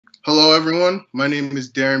Hello, everyone. My name is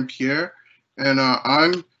Darren Pierre, and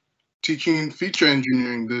I'm teaching feature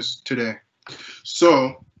engineering today.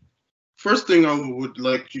 So, first thing I would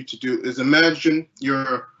like you to do is imagine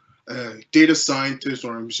you're a data scientist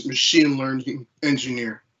or a machine learning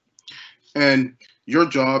engineer, and your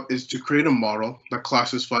job is to create a model that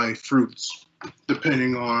classifies fruits,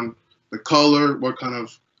 depending on the color, what kind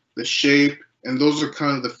of the shape, and those are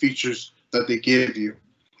kind of the features that they give you.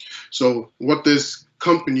 So what this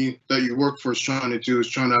company that you work for is trying to do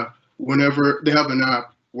is whenever they have an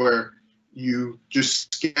app where you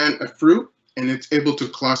just scan a fruit and it's able to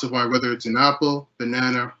classify whether it's an apple,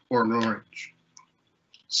 banana, or an orange.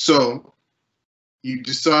 So you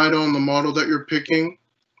decide on the model that you're picking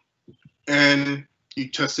and you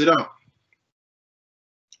test it out.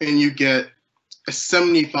 And you get a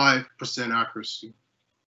 75% accuracy.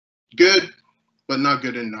 Good, but not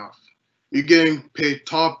good enough. You're getting paid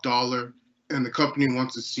top dollar and the company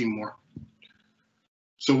wants to see more.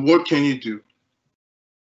 So what can you do?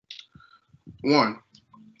 One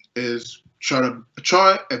is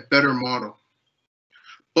try a better model.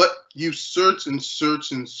 But you search and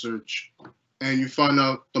search and search, and you find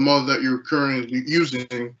out the model that you're currently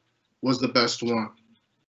using was the best one.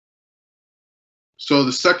 So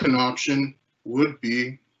the second option would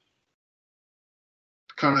be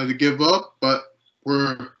kind of to give up, but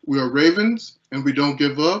we are ravens and we don't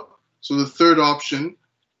give up. So the third option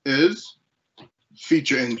is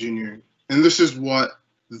feature engineering, and this is what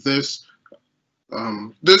this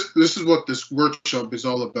is what this workshop is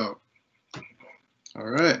all about. All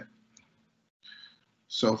right.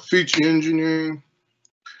 So feature engineering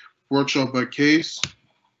workshop by CAIS.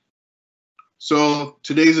 So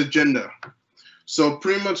today's agenda. So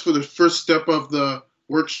pretty much for the first step of the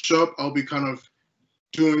workshop, I'll be kind of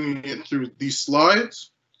doing it through these slides,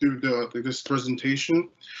 through this presentation,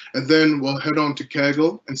 and then we'll head on to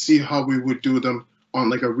Kaggle and see how we would do them on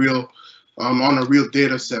like a real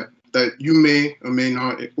data set that you may or may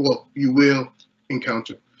not, well, you will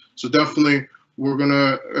encounter. So definitely we're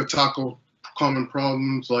gonna tackle common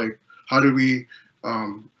problems like how do we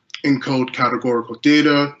encode categorical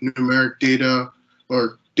data, numeric data,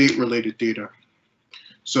 or date-related data.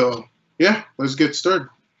 So yeah, let's get started.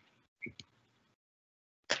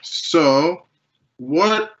 So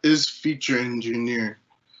what is feature engineering?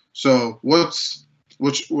 So what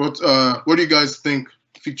do you guys think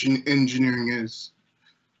feature engineering is?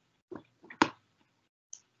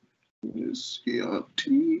 See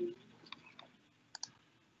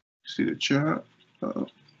the chat.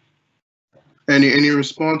 Any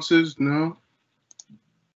responses? No?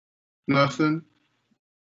 Nothing?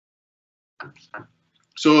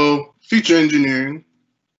 So feature engineering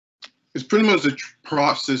is pretty much the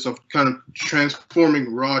process of kind of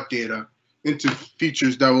transforming raw data into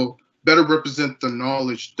features that will better represent the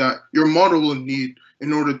knowledge that your model will need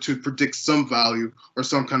in order to predict some value or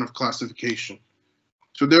some kind of classification.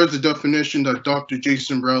 So there's a definition that Dr.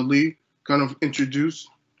 Jason Brownlee kind of introduced.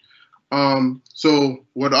 So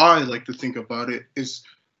what I like to think about it is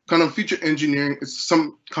kind of feature engineering is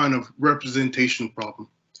some kind of representation problem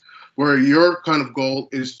where your kind of goal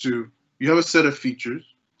is you have a set of features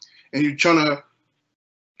and you're trying to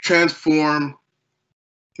transform,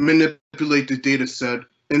 manipulate the data set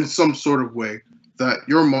in some sort of way that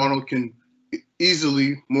your model can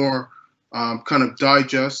easily more kind of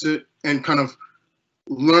digest it and kind of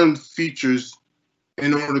learn features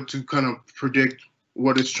in order to kind of predict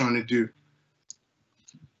what it's trying to do.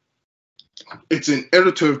 It's an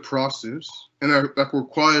iterative process and that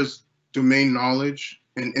requires domain knowledge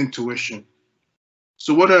and intuition.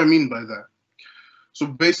 So what do I mean by that? So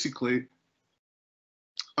basically,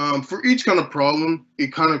 for each kind of problem,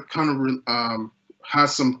 it kind of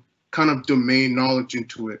has some kind of domain knowledge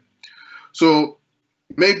into it. So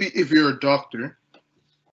maybe if you're a doctor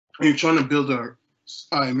and you're trying to build a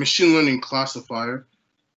machine learning classifier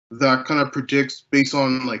that kind of predicts based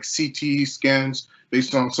on like CT scans,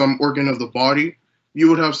 based on some organ of the body, you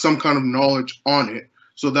would have some kind of knowledge on it,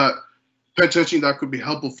 so that potentially that could be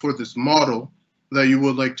helpful for this model that you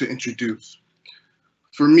would like to introduce.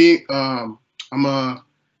 For me, I'm a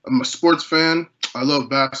sports fan. I love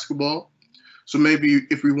basketball. So maybe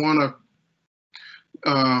if we want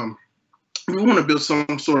to build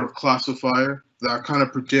some sort of classifier that kind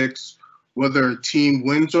of predicts whether a team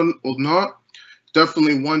wins or not,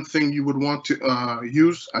 definitely one thing you would want to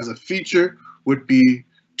use as a feature would be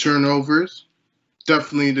turnovers.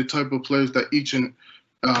 Definitely the type of players that each and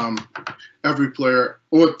every player,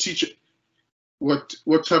 or teach what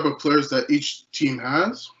type of players that each team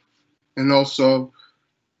has, and also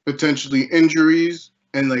potentially injuries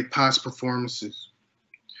and like past performances.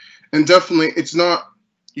 And definitely it's not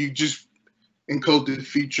you just encode the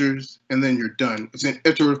features and then you're done. It's an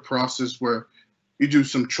iterative process where you do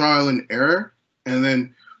some trial and error, and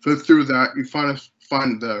then through that you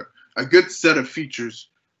find a good set of features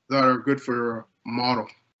that are good for your model.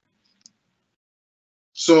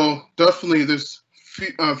 So definitely this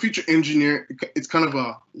feature engineer, it's kind of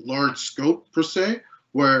a large scope per se,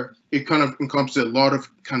 where it kind of encompasses a lot of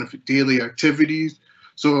kind of daily activities.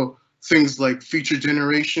 So things like feature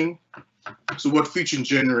generation. So what feature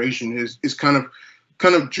generation is kind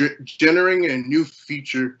of generating a new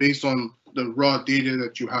feature based on the raw data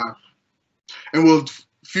that you have. And we'll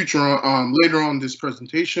later on this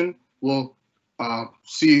presentation, we'll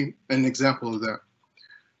see an example of that.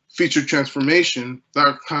 Feature transformation,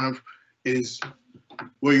 that kind of is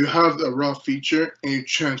where you have the raw feature and you're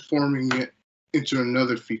transforming it into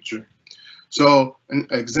another feature. So an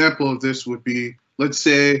example of this would be, let's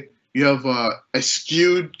say you have a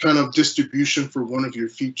skewed kind of distribution for one of your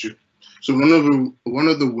features. So one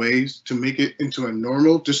of the ways to make it into a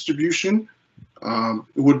normal distribution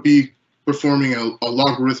would be performing a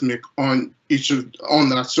logarithmic on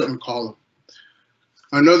that certain column.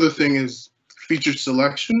 Another thing is feature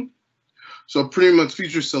selection. So pretty much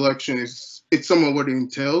feature selection it's some of what it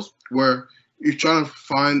entails, where you're trying to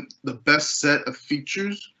find the best set of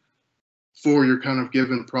features for your kind of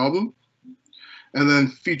given problem. And then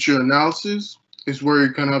feature analysis is where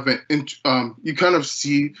you kind of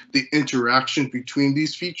see the interaction between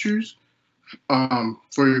these features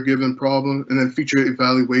for your given problem. And then feature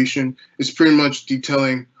evaluation is pretty much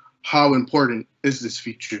detailing how important is this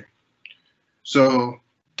feature. So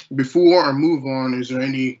before I move on, is there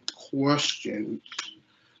any questions?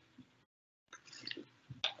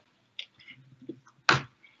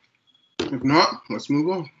 If not, let's move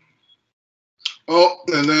on. Oh,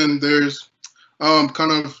 and then there's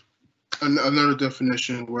kind of another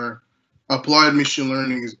definition where applied machine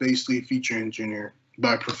learning is basically feature engineering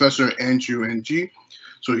by Professor Andrew Ng.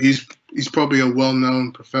 So he's probably a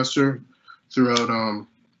well-known professor throughout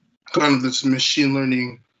kind of this machine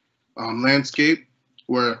learning landscape,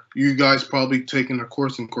 where you guys probably taken a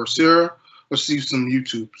course in Coursera or see some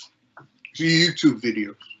YouTube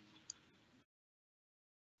videos.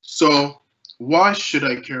 So why should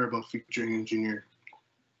I care about feature engineering?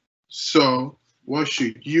 So why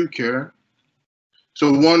should you care?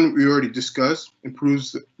 So one, we already discussed,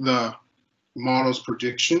 improves the model's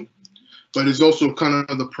prediction, but it's also kind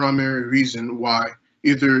of the primary reason why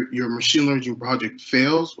either your machine learning project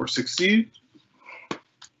fails or succeeds.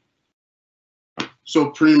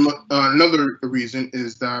 So pretty much another reason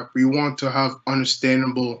is that we want to have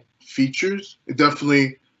understandable features.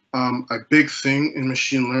 Definitely a big thing in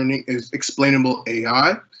machine learning is explainable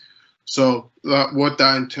AI. So what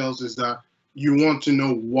that entails is that you want to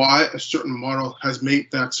know why a certain model has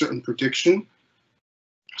made that certain prediction.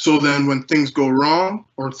 So then when things go wrong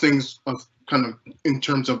or things of kind of in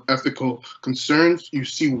terms of ethical concerns, you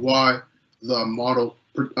see why the model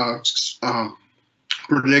predicts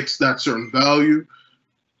that certain value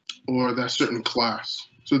or that certain class.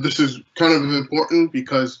 So this is kind of important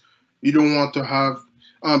because you don't want to have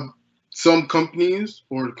some companies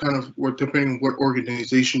or kind of depending on what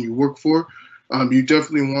organization you work for, you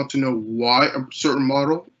definitely want to know why a certain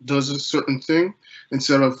model does a certain thing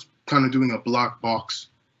instead of kind of doing a black box.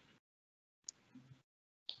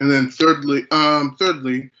 And then thirdly,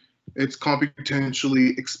 it's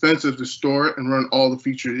computationally expensive to store and run all the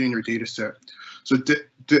features in your data set. So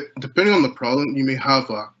depending on the problem, you may have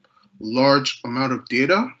a large amount of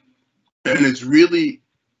data and it's really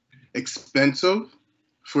expensive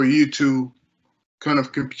for you to kind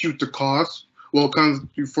of compute the cost, well, kind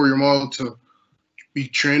of for your model to be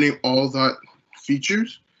training all that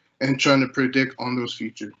features and trying to predict on those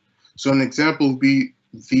features. So an example would be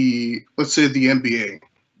let's say the NBA.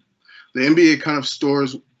 The NBA kind of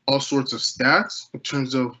stores all sorts of stats in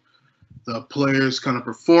terms of the players' kind of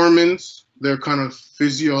performance, their kind of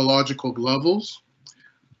physiological levels,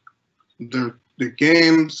 their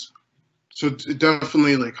games. So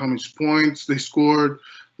definitely like how much points they scored,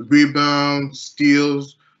 the rebounds,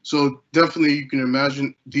 steals. So definitely you can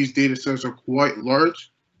imagine these data sets are quite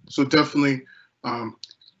large. So definitely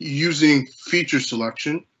using feature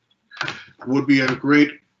selection would be a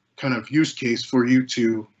great kind of use case for you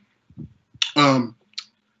to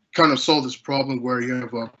kind of solve this problem where you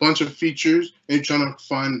have a bunch of features and you're trying to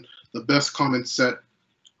find the best common set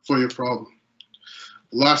for your problem.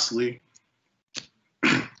 Lastly,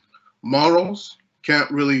 models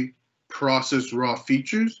can't really process raw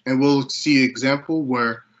features, and we'll see an example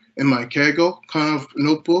where in my GIGO kind of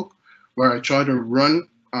notebook where I try to run,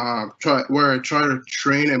 try to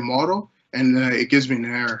train a model and it gives me an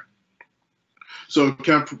error. So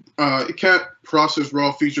it can't process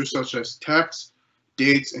raw features such as text,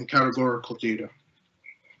 dates, and categorical data.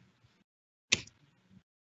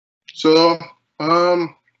 So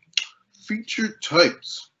feature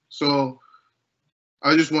types. So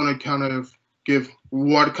I just want to kind of give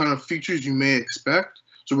what kind of features you may expect.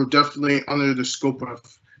 So we're definitely under the scope of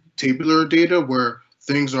tabular data where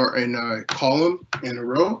things are in a column and a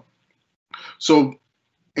row. So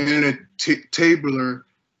in a tabular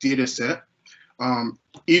data set,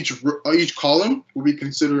 each column will be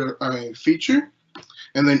considered a feature,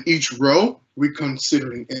 and then each row we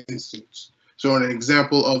consider an instance. So an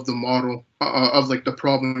example of the model of like the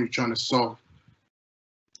problem you're trying to solve.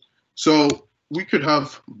 So we could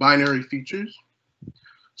have binary features,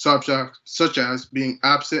 such as being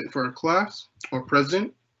absent for a class, or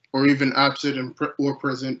present, or even absent or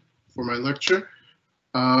present for my lecture.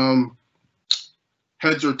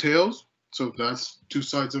 Heads or tails, so that's two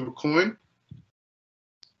sides of a coin.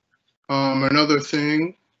 Another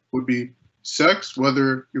thing would be sex,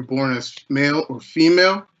 whether you're born as male or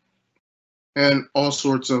female, and all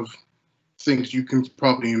sorts of things you can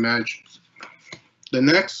probably imagine. The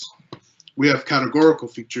next, we have categorical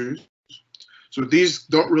features. So these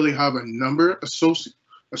don't really have a number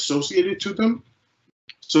associated to them.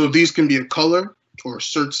 So these can be a color or a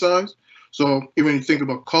search size. So when you think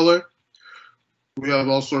about color, we have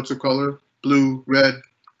all sorts of color: blue, red,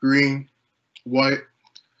 green, white,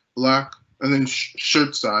 black, and then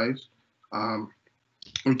shirt size.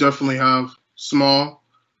 We definitely have small,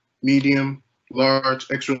 medium, large,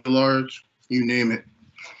 extra large, you name it.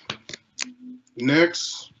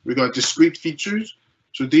 Next, we got discrete features.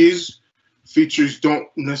 So these features don't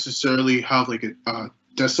necessarily have like a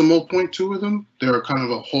decimal point to them. They're kind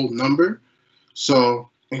of a whole number. So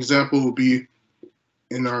an example will be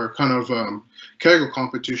in our kind of CAIS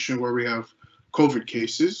competition where we have COVID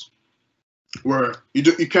cases, where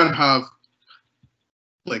you can't have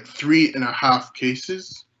like 3.5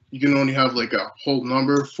 cases. You can only have like a whole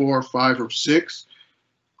number, 4, 5, or 6.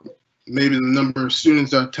 Maybe the number of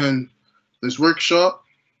students that attend this workshop,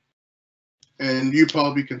 and you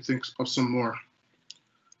probably can think of some more.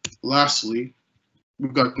 Lastly,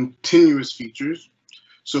 we've got continuous features.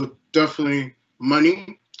 So definitely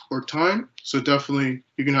money or time. So definitely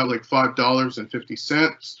you can have like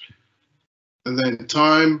 $5.50, and then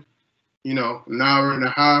time, an hour and a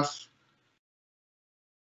half,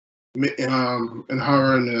 an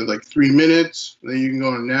hour and like 3 minutes. Then you can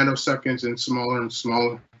go in nanoseconds and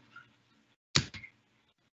smaller.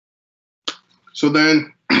 So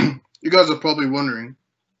then you guys are probably wondering,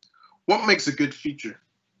 what makes a good feature?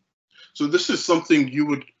 So this is something you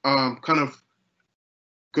would kind of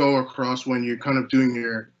go across when you're kind of doing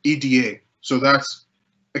your EDA. So that's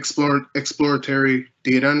exploratory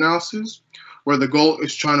data analysis, where the goal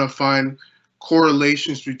is trying to find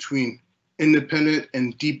correlations between independent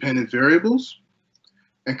and dependent variables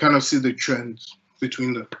and kind of see the trends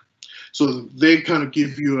between them. So they kind of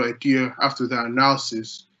give you an idea after that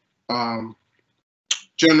analysis,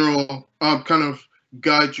 general kind of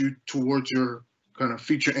guide you towards your kind of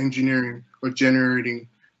feature engineering or generating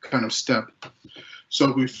kind of step.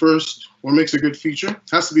 So what makes a good feature?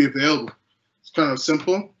 It has to be available. It's kind of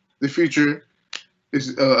simple. The feature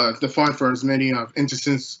is defined for as many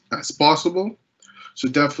instances as possible. So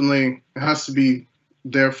definitely it has to be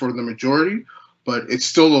there for the majority, but it's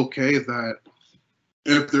still okay that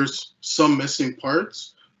if there's some missing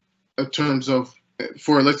parts in terms of,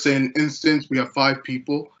 for let's say an instance, we have 5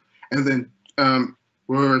 people, and then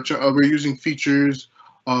we're using features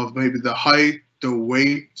of maybe the height, the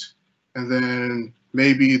weight, and then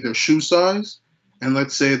maybe their shoe size. And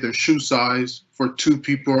let's say their shoe size for 2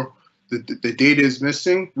 people, the data is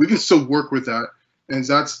missing. We can still work with that, and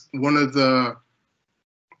that's one of the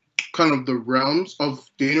kind of the realms of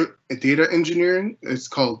data engineering. It's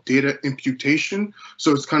called data imputation.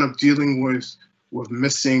 So it's kind of dealing with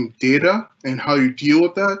missing data, and how you deal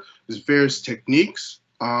with that. There's various techniques.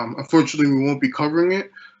 Unfortunately, we won't be covering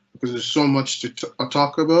it because there's so much to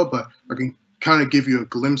talk about, but I can kind of give you a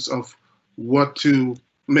glimpse of what to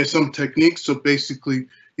make some techniques. So basically,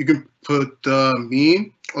 you can put the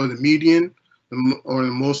mean or the median or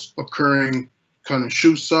the most occurring kind of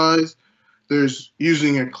shoe size. There's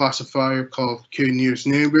using a classifier called K-nearest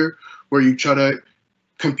neighbor, where you try to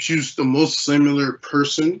compute the most similar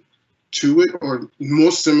person to it or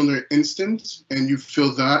most similar instance, and you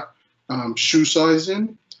fill that shoe size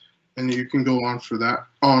in, and you can go on for that,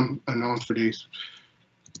 on and on for days.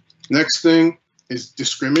 Next thing is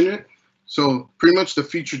discriminant. So pretty much the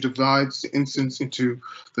feature divides the instance into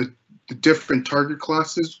the different target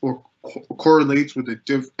classes, or correlates with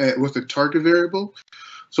a target variable.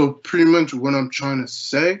 So pretty much what I'm trying to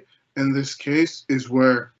say in this case is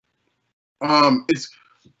where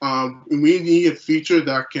we need a feature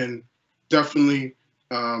that can definitely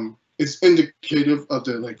is indicative of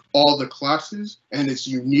the like all the classes, and it's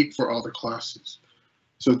unique for all the classes.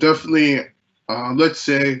 So definitely, let's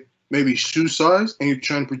say maybe shoe size, and you're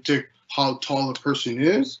trying to predict how tall a person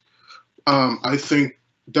is. I think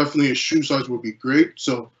definitely a shoe size would be great.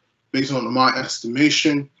 So based on my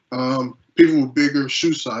estimation, people with bigger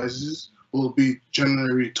shoe sizes will be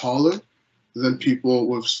generally taller than people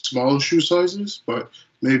with smaller shoe sizes. But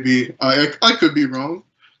maybe I could be wrong.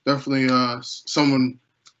 Definitely, someone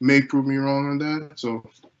may prove me wrong on that. So,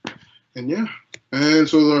 and yeah, and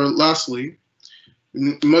so lastly,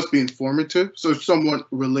 it must be informative, so it's somewhat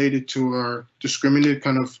related to our discriminated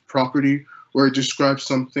kind of property, where it describes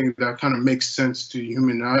something that kind of makes sense to the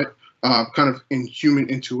human eye, kind of in human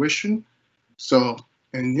intuition. So,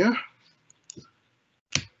 and yeah.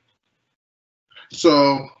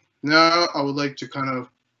 So now I would like to kind of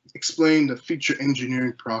explain the feature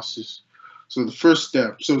engineering process. So the first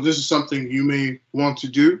step, so this is something you may want to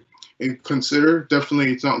do and consider.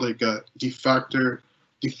 Definitely, it's not like a de facto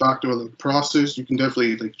like process. You can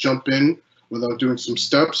definitely like jump in without doing some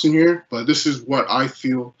steps in here, but this is what I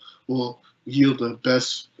feel will yield the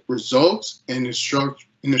best results in a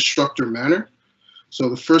structured manner. So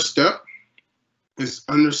the first step is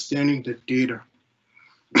understanding the data.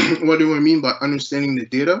 What do I mean by understanding the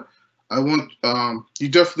data? I want you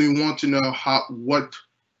definitely want to know what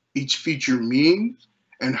each feature means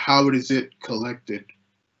and how it collected,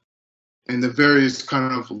 and the various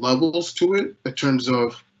kind of levels to it in terms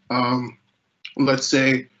of, let's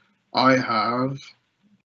say I have,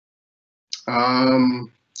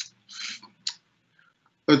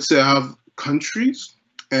 let's say I have countries,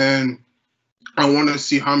 and I want to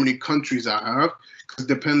see how many countries I have, because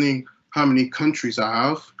depending how many countries I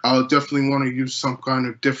have, I'll definitely want to use some kind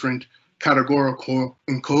of different categorical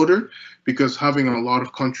encoder, because having a lot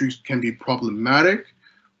of countries can be problematic,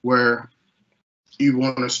 where you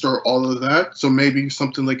want to store all of that. So maybe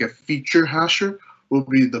something like a feature hasher will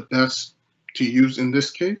be the best to use in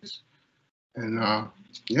this case. And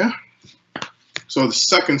yeah. So the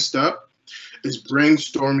second step is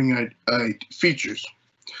brainstorming features.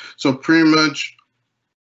 So pretty much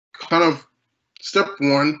kind of step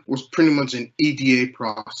one was pretty much an EDA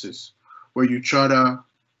process, where you try to,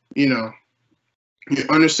 you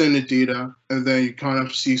understand the data, and then you kind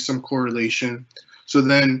of see some correlation. So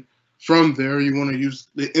then from there, you want to use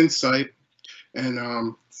the insight, and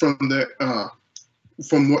from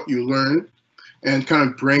what you learn, and kind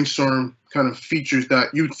of brainstorm kind of features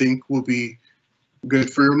that you think will be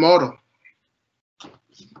good for your model.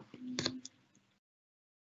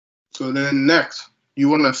 So then next, you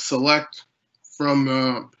want to select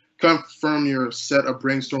from your set of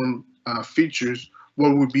brainstorm features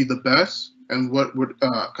what would be the best, and what would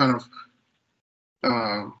kind of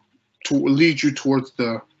to lead you towards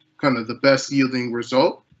the kind of the best yielding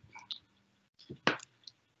result.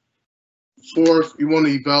 Fourth, you want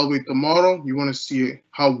to evaluate the model. You want to see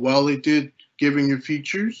how well it did given your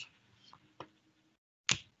features.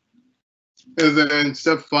 And then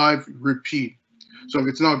step 5, repeat. So if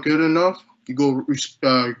it's not good enough, you go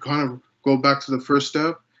kind of go back to the first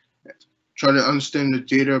step, try to understand the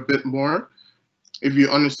data a bit more. If you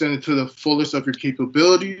understand it to the fullest of your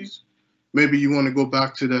capabilities, maybe you want to go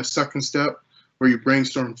back to the second step where you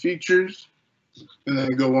brainstorm features, and then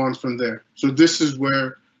go on from there. So this is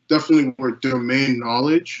where definitely where domain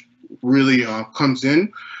knowledge really comes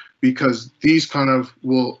in, because these kind of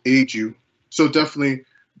will aid you. So definitely,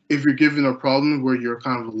 if you're given a problem where you're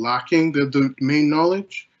kind of lacking the domain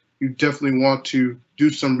knowledge, you definitely want to do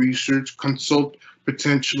some research, consult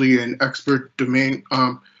potentially an expert domain,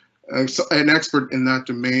 an expert in that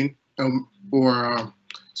domain, or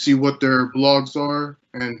see what their blogs are,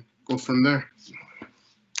 and go from there.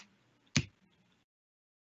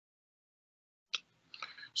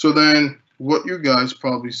 So then what you guys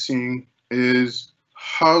probably seeing is,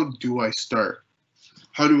 how do I start?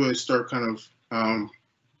 How do I start kind of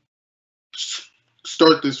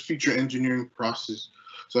start this feature engineering process?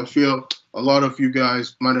 So I feel a lot of you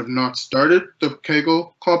guys might have not started the CAIS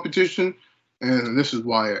competition, and this is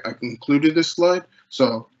why I included this slide.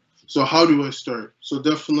 So how do I start? So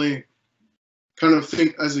definitely kind of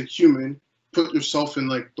think as a human, put yourself in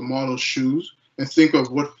like the model's shoes, and think of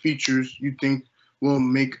what features you think will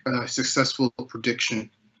make a successful prediction.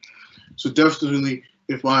 So definitely,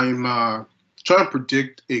 if I'm trying to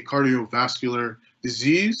predict a cardiovascular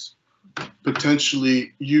disease,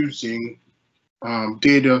 potentially using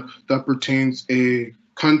data that pertains a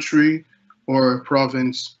country or a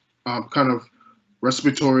province kind of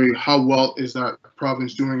respiratory, how well is that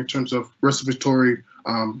province doing in terms of respiratory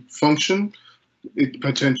function. It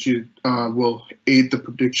potentially will aid the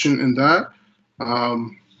prediction in that.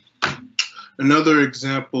 Another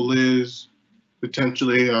example is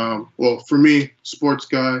potentially, well, for me, sports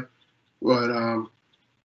guy, but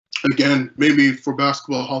again, maybe for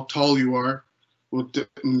basketball, how tall you are will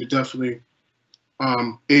definitely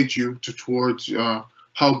aid you towards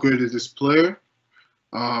how good is this player,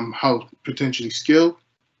 how potentially skilled.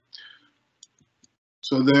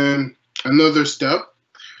 So then another step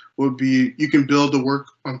would be you can build the work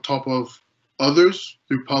on top of others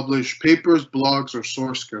through published papers, blogs, or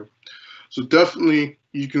source code. So definitely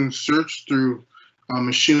you can search through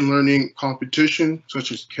machine learning competition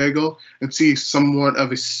such as GIGO and see somewhat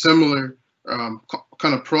of a similar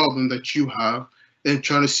kind of problem that you have and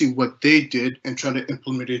try to see what they did and try to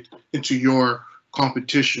implement it into your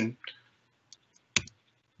competition.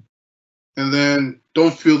 And then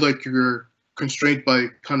don't feel like you're constrained by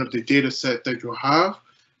kind of the data set that you have.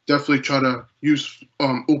 Definitely try to use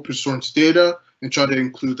open source data and try to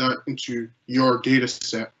include that into your data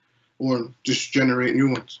set or just generate new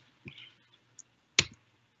ones.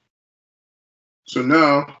 So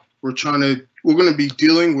now we're going to be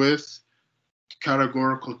dealing with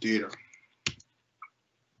categorical data.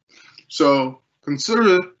 So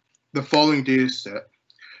consider the following data set,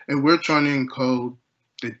 and we're trying to encode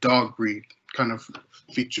the dog breed kind of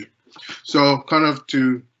feature. So kind of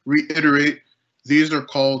to reiterate, these are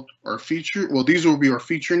called our feature. Well, these will be our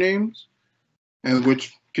feature names, and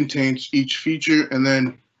which contains each feature, and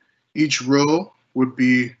then each row would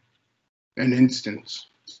be an instance,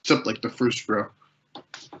 except like the first row.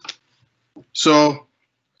 So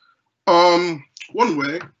one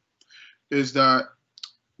way is that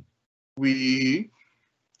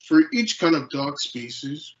for each kind of dog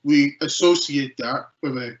species, we associate that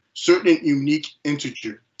with a certain unique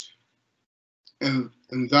integer. And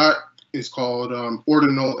that is called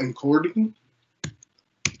ordinal encoding.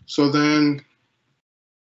 So then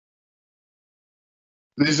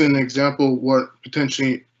this is an example what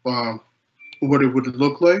potentially what it would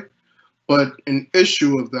look like. But an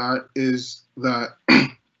issue of that is that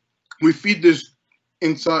we feed this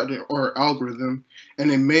inside our algorithm,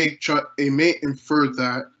 and it may infer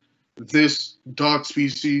that this dog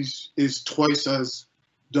species is twice as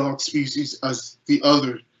dog species as the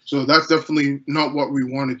other. So that's definitely not what we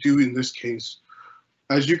want to do in this case.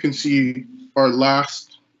 As you can see, our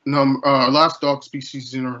last dog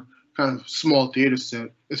species in our kind of small data set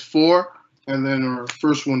is 4, and then our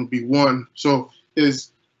first one would be 1. So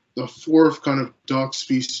is the 4th kind of dog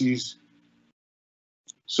species.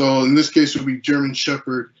 So in this case, it would be German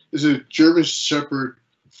Shepherd. Is a German Shepherd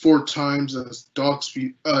 4 times as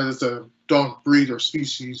as a dog breed or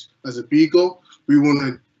species as a Beagle?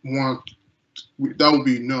 That would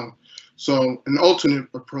be no. So an alternate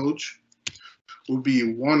approach would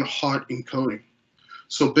be one hot encoding.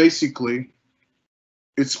 So basically,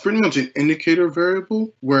 it's pretty much an indicator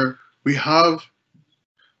variable where we have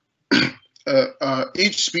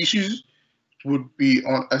each species would be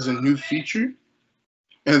on as a new feature,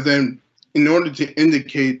 and then in order to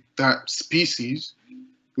indicate that species,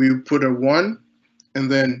 we would put a 1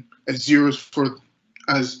 and then a 0 for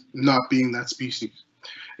as not being that species.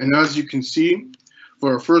 And as you can see,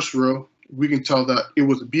 for our first row, we can tell that it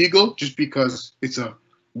was a Beagle just because it's a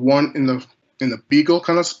 1 in the Beagle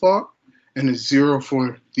kind of spot and a 0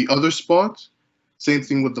 for the other spots. Same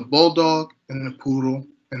thing with the Bulldog and the Poodle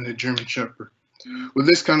and the German Shepherd. With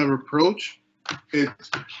this kind of approach,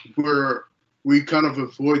 we kind of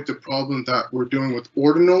avoid the problem that we're doing with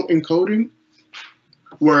ordinal encoding,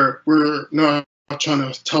 where we're not trying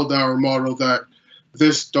to tell our model that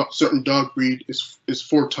this certain dog breed is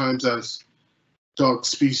 4 times as dog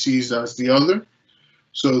species as the other.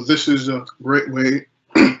 So this is a great way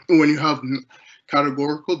when you have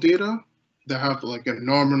categorical data that have like a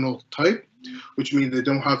nominal type, which means they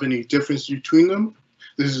don't have any difference between them.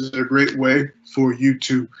 This is a great way for you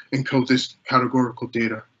to encode this categorical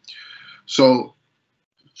data. So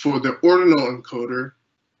for the ordinal encoder,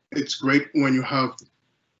 it's great when you have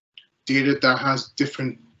data that has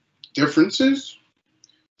different differences.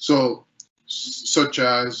 So such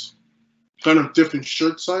as kind of different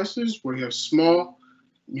shirt sizes where you have small,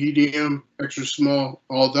 medium, extra small,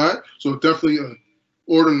 all that. So definitely an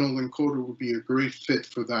ordinal encoder would be a great fit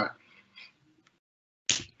for that.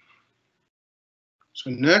 So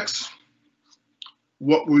next,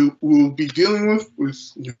 what we will be dealing with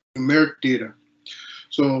is numeric data.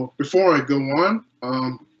 So before I go on,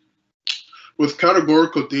 with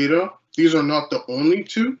categorical data, these are not the only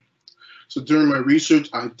two. So during my research,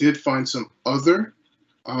 I did find some other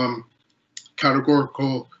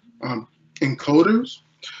categorical encoders.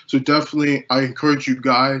 So definitely, I encourage you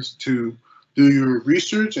guys to do your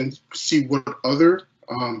research and see what other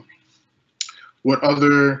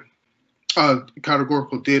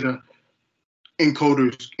categorical data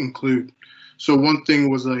encoders include. So one thing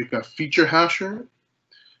was like a feature hasher.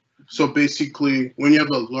 So basically, when you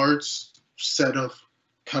have a large set of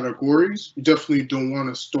categories, you definitely don't want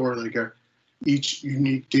to store like each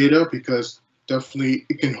unique data, because definitely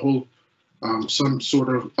it can hold some sort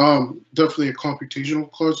of definitely a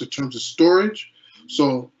computational cost in terms of storage.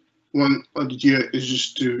 So one idea is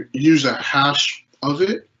just to use a hash of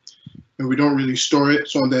it, and we don't really store it.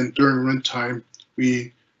 So then during runtime,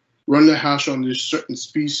 we run the hash on this certain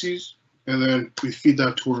species, and then we feed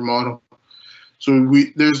that to our model. So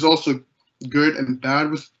there's also good and bad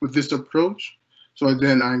with this approach. So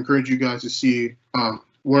then I encourage you guys to see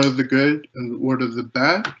what are the good and what are the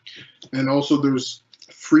bad. And also there's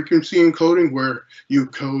frequency encoding, where you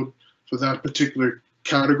code for that particular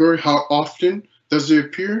category. How often does it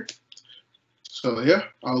appear? So yeah,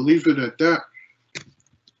 I'll leave it at that.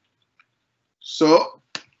 So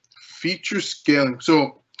feature scaling.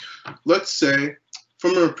 So let's say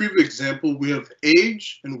from our previous example, we have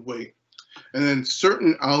age and weight, and then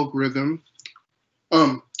certain algorithm,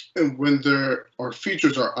 and when our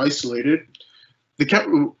features are isolated,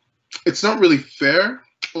 it's not really fair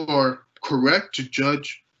or correct to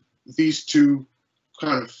judge these two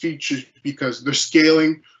kind of features, because their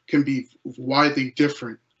scaling can be widely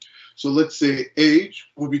different. So let's say age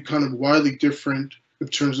will be kind of widely different in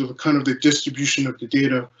terms of kind of the distribution of the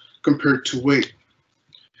data compared to weight.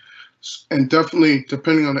 And definitely,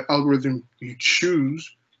 depending on the algorithm you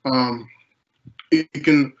choose, it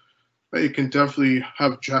can definitely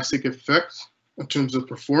have drastic effects in terms of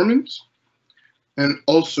performance. And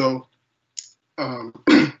also,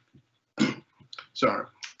 sorry.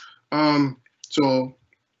 So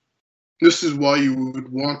this is why you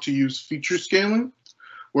would want to use feature scaling,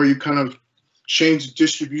 where you kind of change the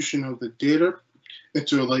distribution of the data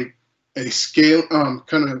into like a scale,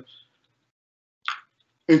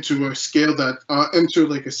 into a scale that into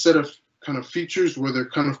like a set of kind of features where they're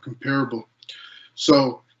kind of comparable.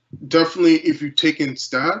 So definitely, if you take in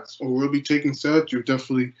stats, or will be taking stats, you've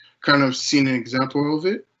definitely kind of seen an example of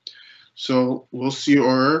it. So we'll see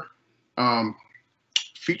our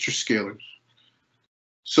feature scalars.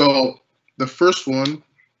 So the first one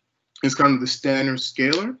is kind of the standard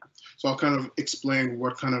scalar. So I'll kind of explain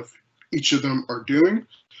what kind of each of them are doing.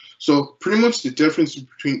 So pretty much the difference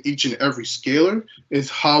between each and every scalar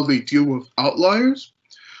is how they deal with outliers.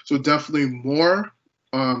 So definitely more,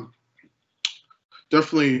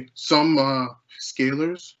 definitely some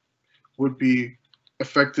scalars would be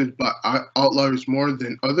affected by outliers more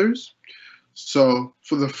than others. So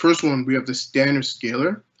for the first one, we have the standard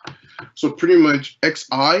scalar. So pretty much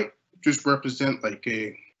xi just represent like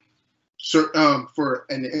a for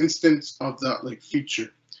an instance of that like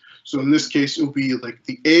feature. So in this case, it will be like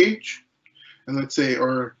the age, and let's say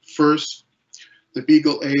our first, the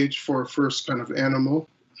beagle age for our first kind of animal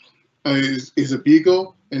is a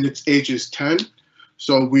beagle, and its age is 10.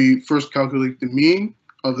 So we first calculate the mean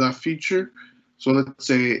of that feature. So let's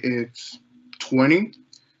say it's 20.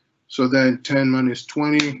 So then 10 minus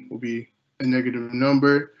 20 will be a negative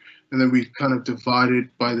number, and then we kind of divide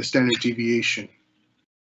it by the standard deviation.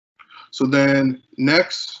 So then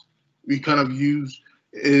next, we kind of use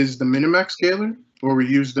is the minimax scalar, where we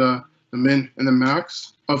use the min and the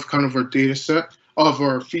max of kind of our data set of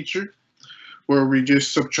our feature, where we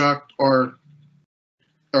just subtract our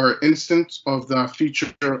instance of that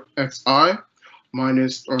feature xi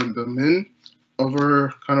minus or the min of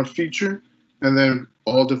our kind of feature, and then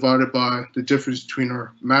all divided by the difference between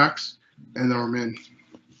our max and our min.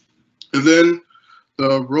 And then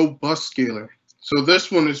the robust scalar. So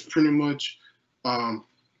this one is pretty much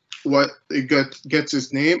what it gets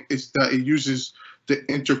its name is that it uses the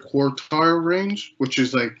interquartile range, which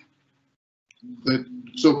is like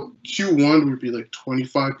so Q1 would be like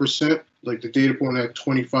 25%, like the data point at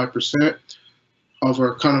 25% of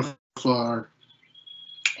our kind of our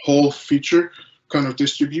whole feature kind of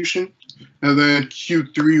distribution, and then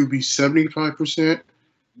Q3 would be 75%.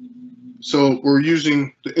 So we're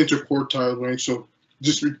using the interquartile range, so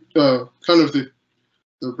just kind of the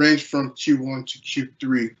range from Q1 to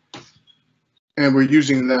Q3, and we're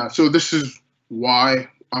using that. So this is why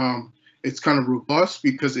it's kind of robust,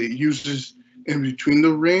 because it uses in between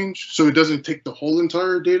the range, so it doesn't take the whole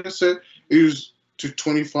entire data set. It uses to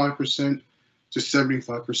 25% to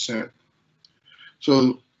 75%.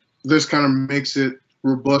 So this kind of makes it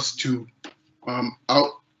robust to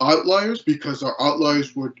outliers, because our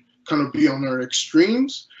outliers would kind of be on our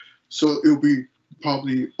extremes. So it'll be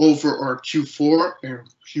probably over our Q4 and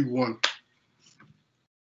Q1.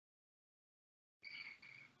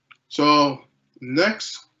 So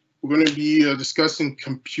next, we're going to be discussing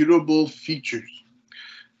computable features.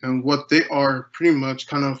 And what they are pretty much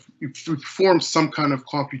kind of, you perform some kind of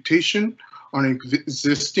computation on an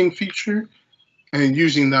existing feature and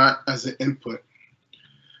using that as an input.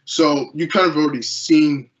 So you kind of already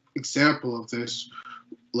seen example of this,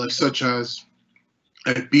 like such as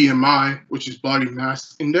a BMI, which is body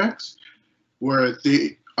mass index, where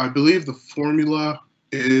I believe the formula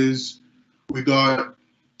is the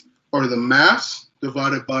mass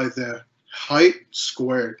divided by the height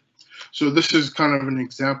squared. So this is kind of an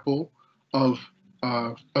example of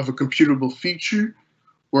a computable feature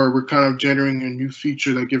where we're kind of generating a new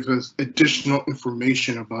feature that gives us additional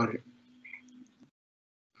information about it.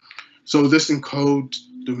 So this encodes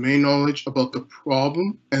domain knowledge about the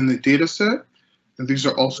problem and the data set, and these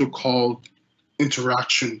are also called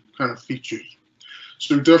interaction kind of features.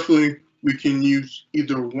 So definitely we can use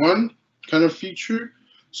either one kind of feature.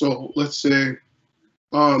 So let's say,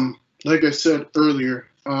 like I said earlier,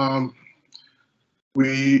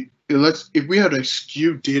 if we had a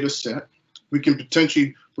skewed data set, we can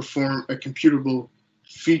potentially perform a computable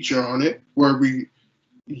feature on it where we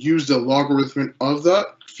use the logarithm of that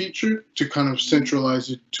feature to kind of centralize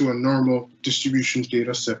it to a normal distribution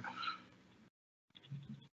data set.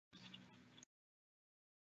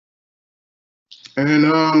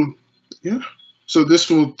 And yeah, so this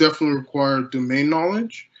will definitely require domain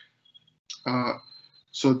knowledge.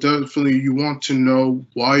 So definitely you want to know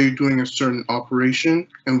why you're doing a certain operation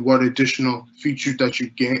and what additional feature that you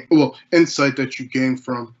gain, well, insight that you gain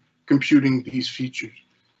from computing these features.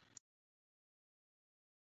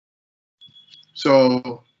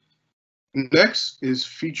 So next is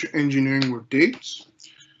feature engineering with dates.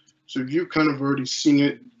 So you've kind of already seen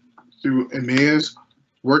it through Amaya's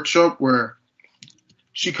workshop where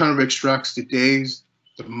she kind of extracts the days,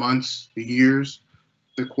 the months, the years,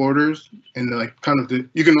 the quarters, and like kind of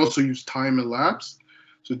you can also use time elapsed.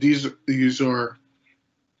 So these are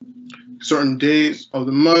certain days of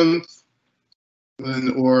the month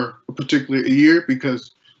or a particular year,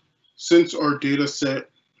 because since our data set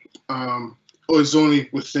is only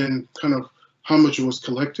within kind of how much it was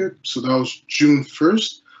collected, so that was June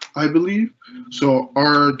 1st, I believe. So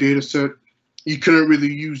our data set, you couldn't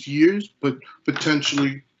really use years, but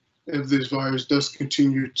potentially if this virus does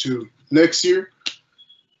continue to next year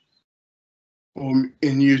or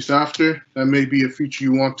in years after, that may be a feature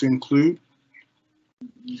you want to include.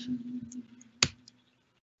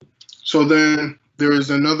 So then there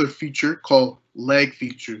is another feature called lag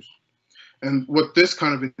features. And what this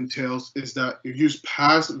kind of entails is that you use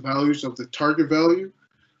past values of the target value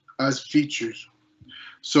as features.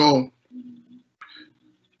 So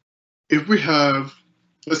if we have,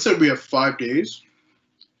 let's say we have 5 days,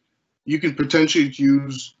 you can potentially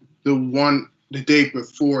use the day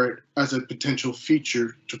before it as a potential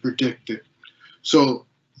feature to predict it. So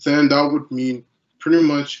then that would mean pretty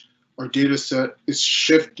much our data set is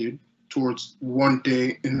shifted towards 1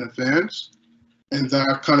 day in advance, and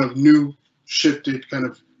that kind of new shifted kind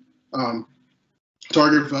of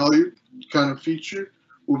target value kind of feature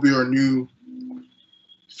will be our new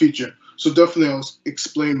feature. So definitely I'll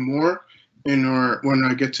explain more when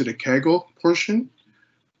I get to the Kaggle portion.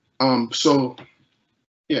 So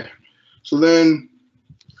yeah, so then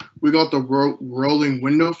we got the rolling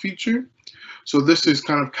window feature. So this is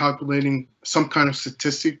kind of calculating some kind of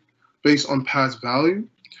statistic based on past value.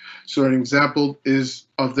 So an example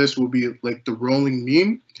of this will be like the rolling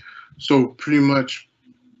mean. So pretty much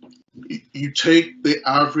you take the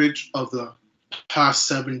average of the past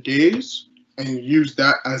 7 days and use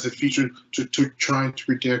that as a feature to try to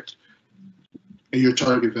predict your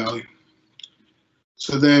target value.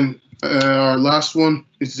 So then our last one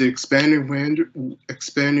is the expanding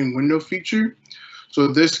window feature. So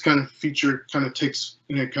this kind of feature kind of takes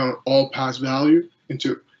into account all past value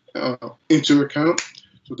into account.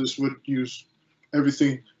 So this would use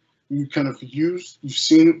everything you've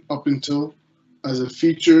seen up until as a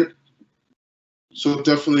feature. So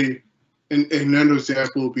definitely another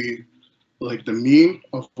example will be like the mean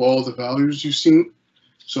of all the values you've seen.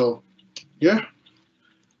 So yeah.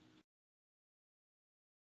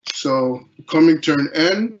 So coming to an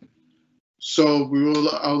end. So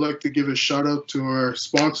I would like to give a shout out to our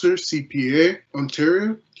sponsor, CPA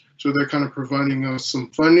Ontario. So they're kind of providing us some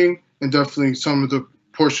funding, and definitely some of the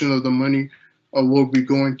portion of the money will be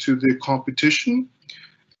going to the competition.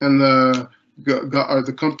 And the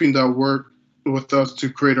company that worked with us to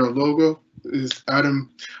create our logo is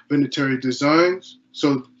Adam Vinatieri Designs.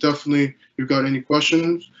 So definitely, if you've got any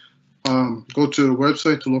questions, go to the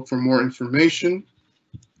website to look for more information.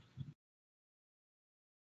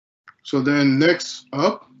 So then next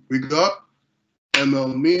up, we got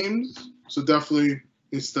ML memes. So definitely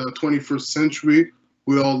it's the 21st century.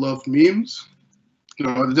 We all love memes.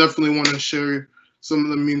 I definitely want to share some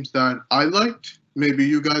of the memes that I liked. Maybe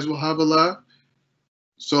you guys will have a laugh.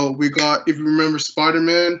 So we got, if you remember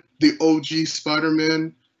Spider-Man, the OG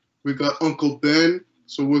Spider-Man, we got Uncle Ben.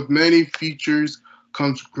 So with many features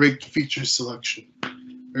comes great feature selection.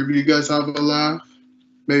 Maybe you guys have a laugh.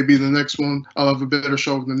 Maybe the next one, I'll have a better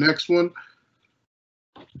show with the next one.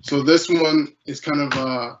 So this one is kind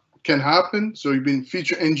of can happen. So you've been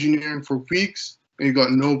feature engineering for weeks and you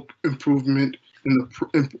got no improvement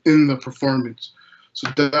in the performance. So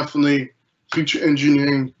definitely feature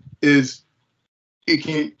engineering is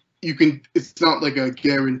it's not like a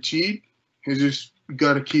guaranteed. It's just you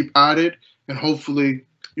got to keep at it and hopefully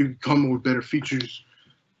you can come up with better features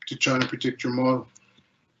to try to predict your model.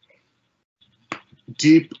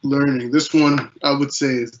 Deep learning. This one I would say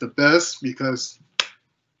is the best because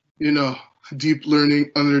deep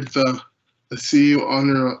learning under the sea,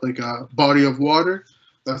 under like a body of water.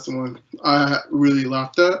 That's the one I really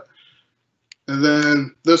laughed at. And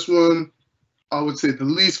then this one, I would say the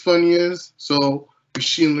least funniest. So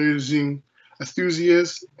machine learning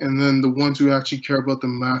enthusiasts, and then the ones who actually care about the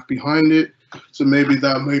math behind it. So maybe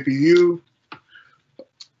that might be you,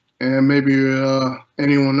 and maybe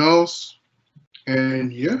anyone else.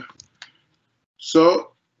 And yeah.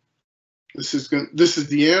 So this is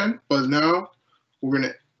the end. But now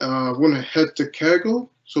we're gonna head to Kaggle.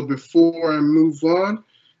 So before I move on,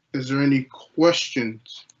 is there any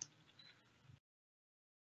questions?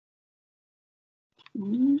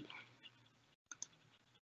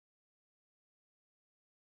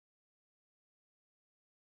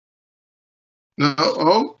 No.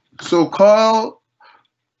 Oh, so Kyle,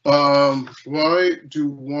 why do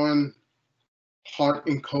one hot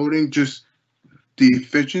encoding just the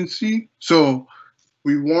efficiency? So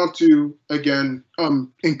we want to again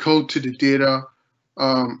encode to the data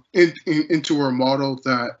into our model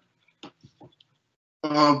that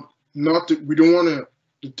we don't want to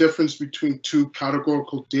the difference between two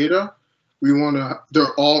categorical data. We want to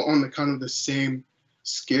they're all on the kind of the same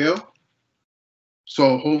scale.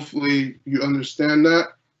 So hopefully you understand that.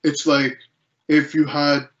 It's like if you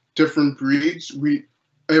had different breeds,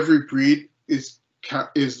 every breed is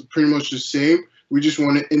pretty much the same. We just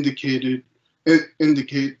want to indicate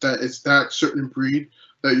that it's that certain breed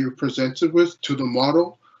that you're presented with to the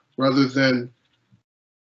model, rather than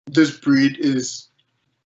this breed is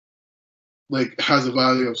like has a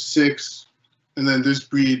value of 6, and then this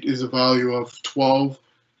breed is a value of 12.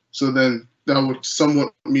 So then that would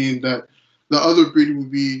somewhat mean that the other breed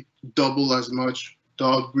would be double as much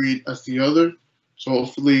dog breed as the other. So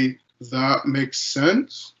hopefully that makes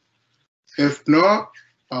sense. If not,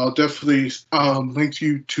 I'll definitely link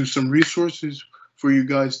you to some resources for you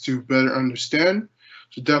guys to better understand.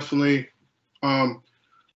 So definitely,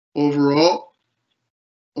 overall,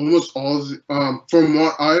 almost all from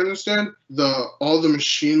what I understand, all the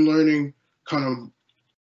machine learning kind of in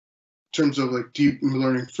terms of like deep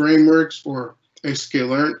learning frameworks or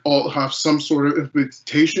sklearn all have some sort of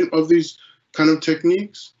implementation of these kind of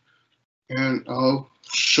techniques, and I'll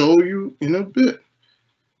show you in a bit.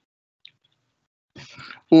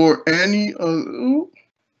 Or any other.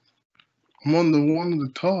 I'm on the one at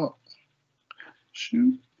the top.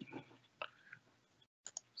 Shoot.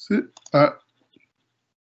 Sit.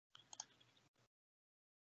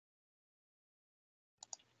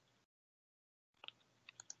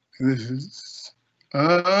 This is.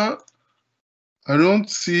 I don't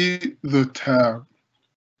see the tab.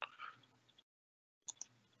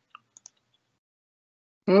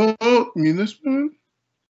 Oh, you mean this one?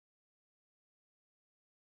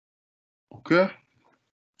 Okay.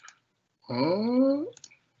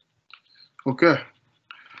 Okay.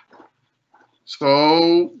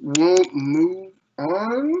 So we'll move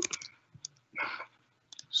on.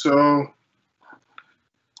 So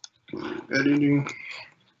editing.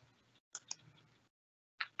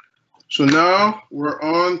 So now we're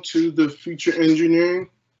on to the feature engineering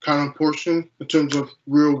kind of portion in terms of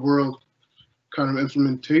real world kind of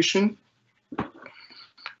implementation.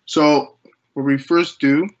 So what we first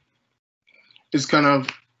do is kind of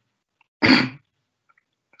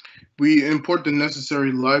we import the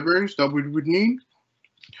necessary libraries that we would need.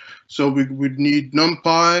 So we would need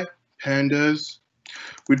NumPy, pandas.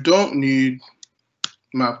 We don't need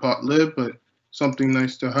matplotlib, but something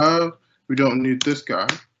nice to have. We don't need this guy,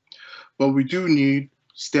 but we do need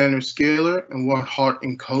standard scalar and one hot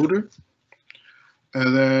encoder.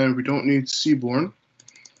 And then we don't need Seaborn.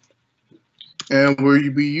 and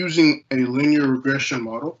we'll be using a linear regression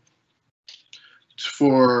model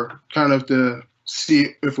for kind of to see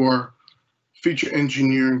if our feature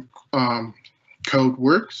engineering code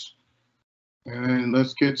works. And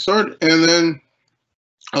let's get started. And then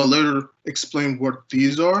I'll later explain what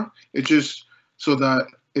these are. It's just so that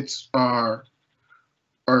it's our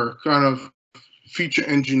kind of feature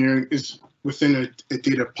engineering is within a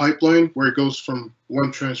data pipeline where it goes from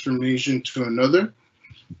one transformation to another.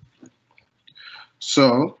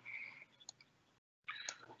 So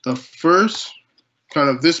the first kind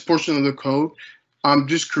of this portion of the code, I'm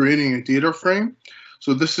just creating a data frame.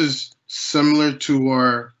 So this is similar to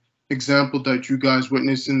our example that you guys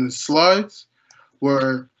witnessed in the slides,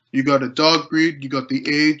 where you got a dog breed, you got the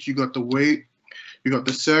age, you got the weight, you got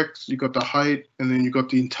the sex, you got the height, and then you got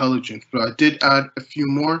the intelligence. But I did add a few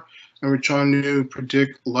more, and we're trying to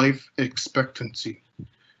predict life expectancy.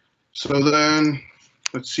 So then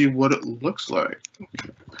let's see what it looks like.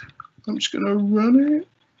 I'm just gonna run it.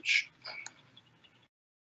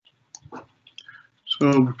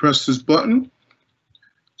 So we press this button,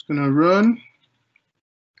 it's gonna run,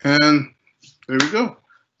 and there we go.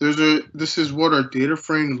 This is what our data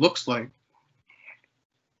frame looks like.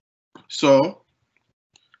 So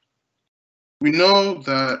we know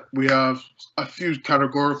that we have a few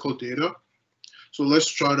categorical data. So let's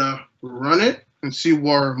try to run it and see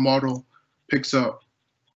what our model picks up.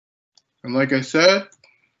 And like I said,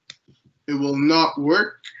 it will not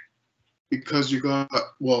work because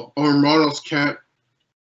well, our models can't,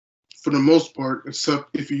 for the most part,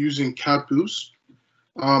 except if you're using cat boost,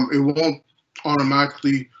 it won't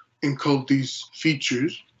automatically encode these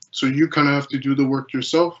features. So you kind of have to do the work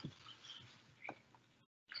yourself.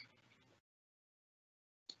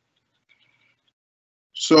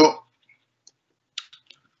 So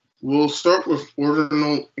we'll start with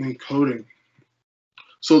ordinal encoding.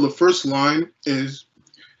 So the first line is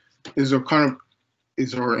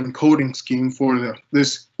our encoding scheme for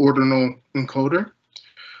this ordinal encoder.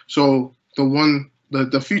 So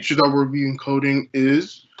the feature that we'll be encoding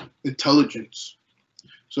is intelligence.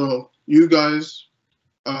 So you guys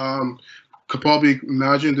could probably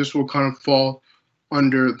imagine this will kind of fall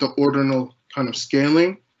under the ordinal kind of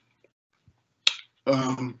scaling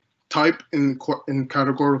type in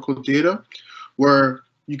categorical data, where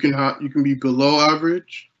you can be below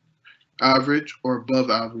average, average, or above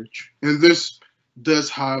average. And this does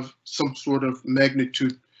have some sort of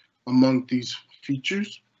magnitude among these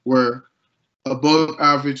features, where above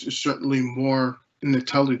average is certainly more in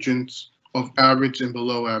intelligence of average and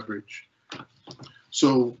below average.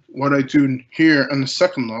 So what I do here on the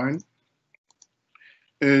second line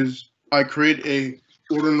is I create a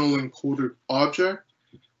ordinal encoded object,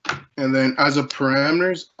 and then as a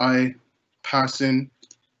parameters, I pass in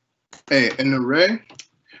an array.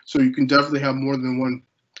 So you can definitely have more than one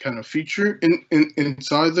kind of feature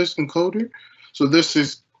inside this encoder. So this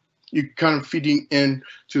is you kind of feeding in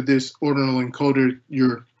to this ordinal encoder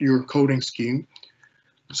your coding scheme.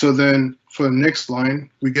 So then for the next line,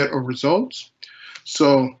 we get our results.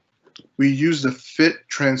 So we use the fit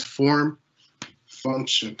transform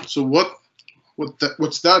function. So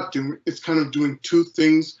what's that doing? It's kind of doing two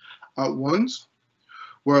things at once,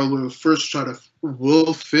 where we'll first try to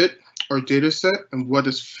will fit our data set. And what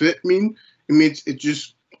does fit mean? It means it's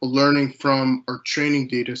just learning from our training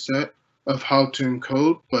data set of how to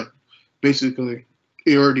encode, but basically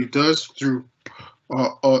it already does through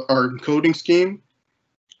our encoding scheme.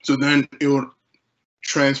 So then it will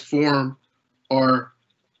transform our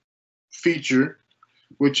feature,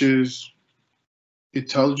 which is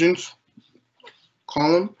intelligence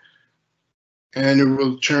column, and it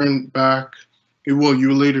will turn back. You will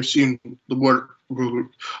later see what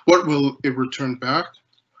will it return back.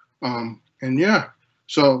 And yeah,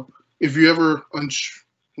 so if you ever want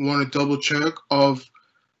to double check of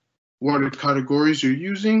what categories you're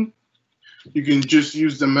using, you can just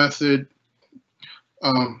use the method.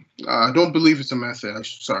 I don't believe it's a method.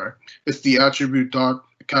 Sorry, it's the attribute dot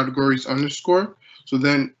categories underscore. So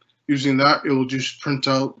then using that, it will just print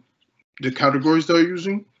out the categories that you're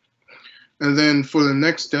using. And then for the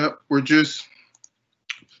next step, we're just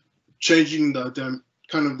changing the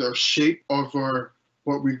kind of the shape of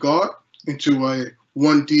what we got into a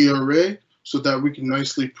 1D array so that we can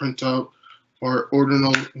nicely print out our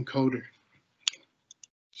ordinal encoder.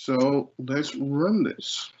 So let's run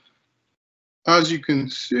this. As you can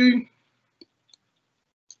see,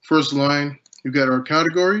 first line, you get our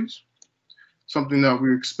categories, something that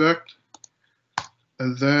we expect.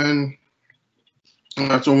 And then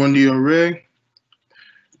that's a 1D array.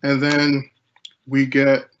 And then we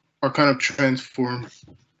get our kind of transform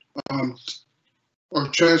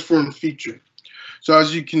feature. So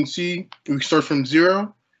as you can see, we start from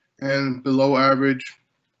 0, and below average,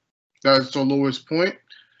 that's the lowest point.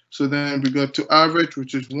 So then we go to average,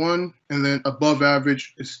 which is 1, and then above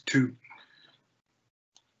average is 2.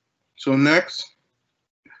 So next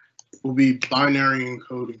will be binary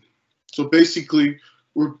encoding. So basically,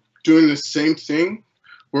 we're doing the same thing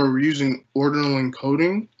where we're using ordinal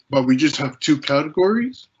encoding, but we just have 2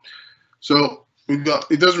 categories. So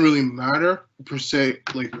it doesn't really matter per se,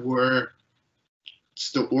 like where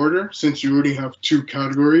it's the order, since you already have 2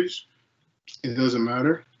 categories, it doesn't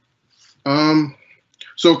matter.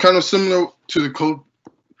 So kind of similar to the code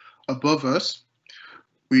above us,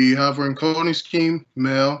 we have our encoding scheme,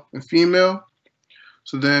 male and female.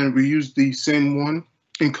 So then we use the same one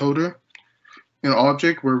encoder in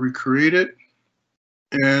object where we create it,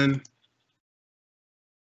 and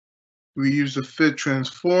we use the fit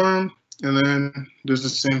transform, and then there's the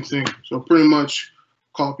same thing. So pretty much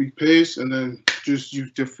copy paste and then just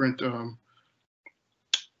use different a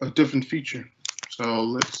different feature. So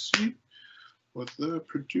let's see what that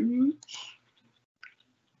produce.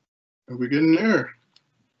 And we get an error.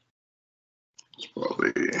 It's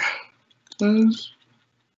probably because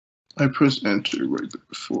I pressed enter right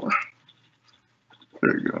before.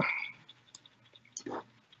 There you go.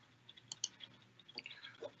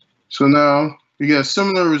 So now we get a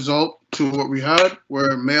similar result to what we had,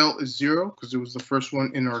 where male is 0 because it was the first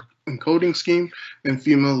one in our encoding scheme, and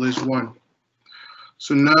female is 1.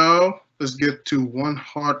 So now let's get to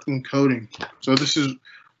one-hot encoding. So this is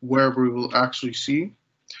where we will actually see.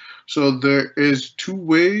 So there is 2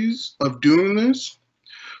 ways of doing this.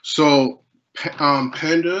 So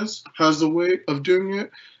pandas has a way of doing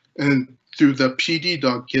it, and through the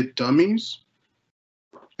pd.getDummies.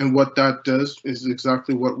 And what that does is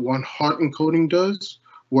exactly what one-hot encoding does,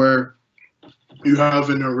 where you have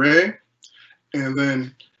an array, and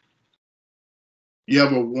then you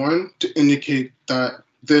have a 1 to indicate that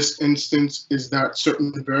this instance is that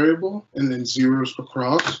certain variable, and then zeros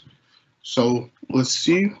across. So let's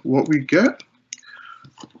see what we get.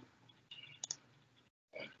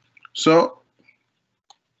 So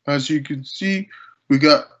as you can see, we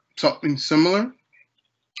got something similar,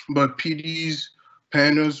 but PD's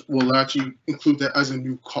pandas will actually include that as a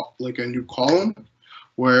new column,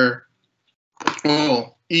 where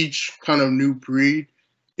each kind of new breed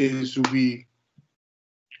will be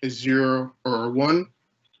a 0 or a 1,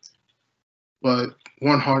 but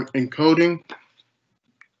one-hot encoding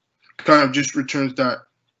kind of just returns that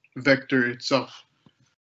vector itself.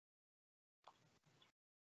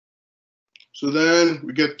 So then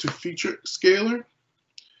we get to feature scalar.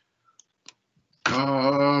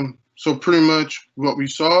 So pretty much what we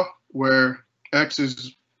saw, where X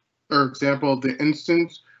is, for example, the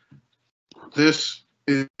instance, this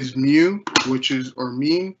is mu, which is our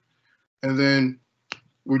mean, and then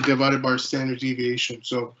we're divided by our standard deviation.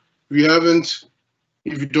 So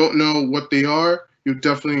if you don't know what they are, you'll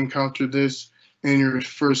definitely encounter this in your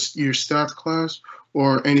first year stats class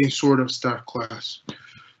or any sort of stat class.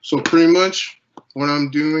 So pretty much what I'm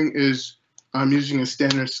doing is I'm using a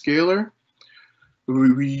standard scalar.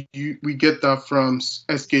 We get that from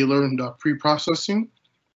scalar.preprocessing.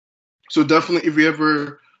 So definitely, if you're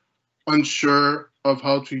ever unsure of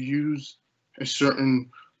how to use a certain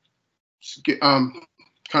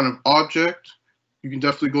kind of object, you can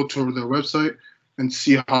definitely go to their website and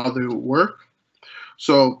see how they work.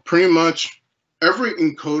 So pretty much every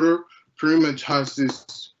encoder pretty much has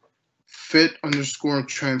this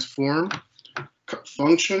fit_transform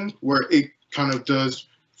function where it kind of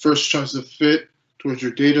first tries to fit towards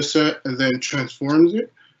your data set and then transforms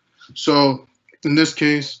it. So in this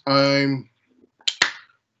case, I'm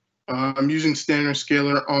using standard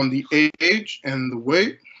scalar on the age and the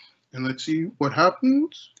weight, and let's see what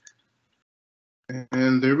happens.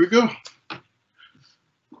 And there we go.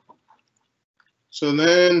 So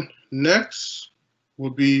then next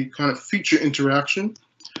will be kind of feature interaction.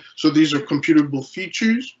 So these are computable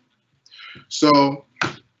features. So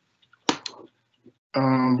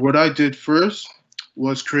what I did first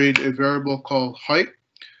was create a variable called height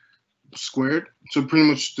squared. So pretty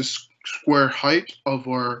much the square height of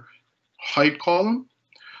our height column.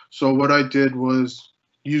 So what I did was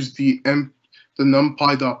use the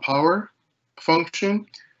numpy.power function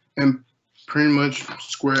and pretty much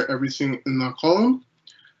square everything in that column.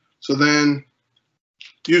 So then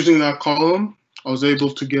using that column, I was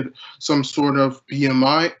able to get some sort of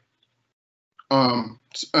BMI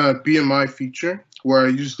feature where I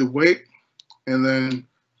use the weight and then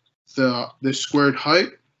the squared height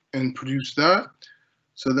and produce that.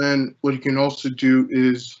 So then what you can also do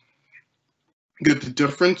is get the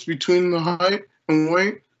difference between the height and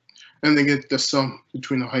weight and then get the sum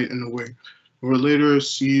between the height and the weight. We'll later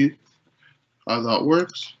see how that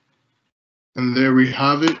works. And there we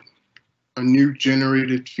have it, a new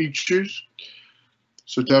generated features.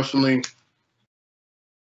 So definitely,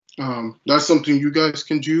 that's something you guys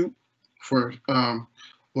can do for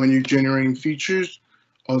when you're generating features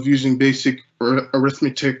of using basic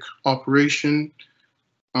arithmetic operation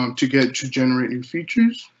to generate new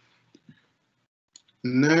features.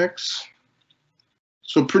 Next.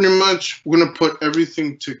 So pretty much we're gonna put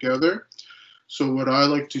everything together. So what I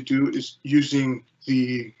like to do is using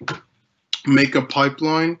the makeup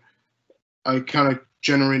pipeline, I kind of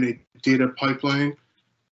generate a data pipeline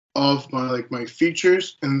of my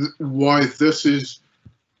features. And why this is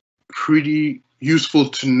pretty useful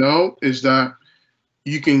to know is that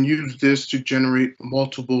you can use this to generate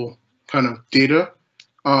multiple kind of data,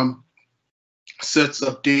 sets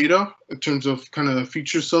of data in terms of kind of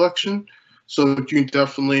feature selection. So you can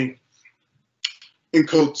definitely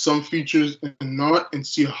encode some features and not, and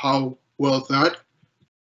see how well does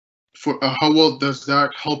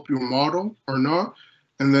that help your model or not.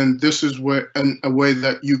 And then this is a way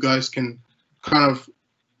that you guys can kind of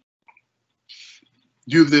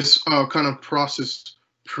do this kind of process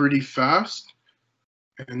pretty fast.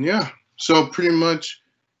 And yeah, so pretty much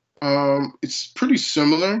it's pretty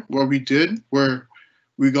similar what we did, where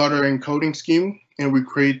we got our encoding scheme and we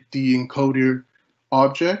create the encoder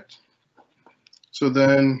object. So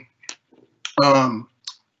then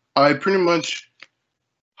I pretty much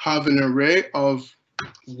have an array of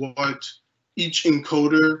what each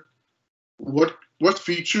encoder, what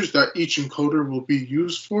features that each encoder will be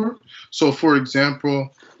used for. So for example,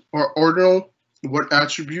 our ordinal, what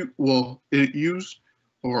attribute will it use,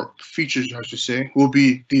 or features I should say, will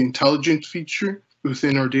be the intelligent feature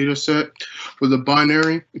within our data set. For the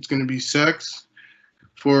binary, it's going to be sex.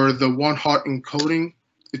 For the one hot encoding,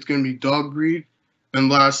 it's going to be dog breed. And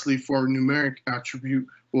lastly, for our numeric attribute,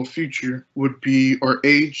 well, feature would be our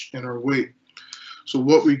age and our weight. So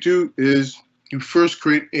what we do is you first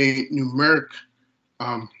create a numeric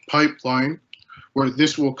pipeline where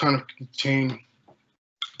this will kind of contain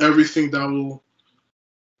everything that will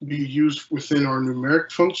be used within our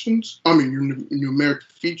numeric functions, numeric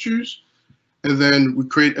features. And then we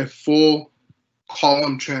create a full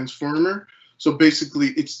column transformer. So basically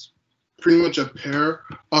it's pretty much a pair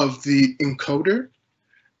of the encoder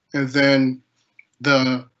and then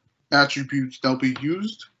the attributes that'll be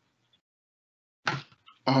used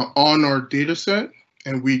on our data set,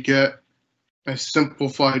 and we get a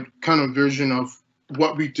simplified kind of version of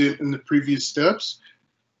what we did in the previous steps.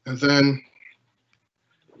 And then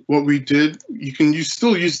what we did, you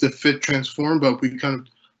still use the fit transform, but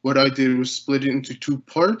what I did was split it into two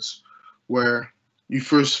parts, where you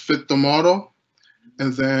first fit the model,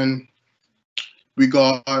 and then we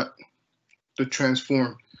got the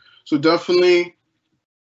transform. So definitely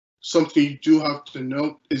something you do have to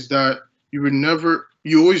note is that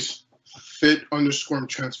you always fit underscore and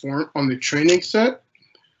transform on the training set,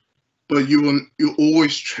 but you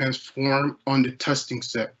always transform on the testing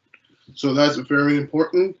set. So that's very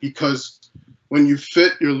important, because when you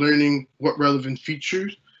fit, you're learning what relevant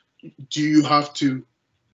features do you have to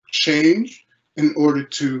change in order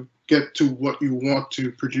to get to what you want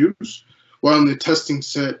to produce. While in the testing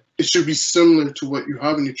set, it should be similar to what you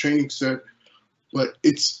have in the training set, but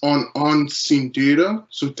it's on scene data.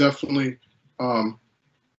 So definitely,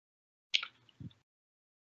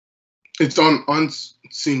 it's on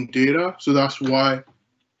scene data. So that's why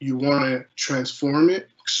you want to transform it.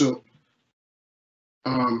 So,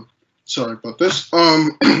 sorry about this.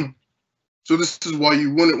 So this is why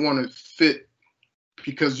you wouldn't want to fit,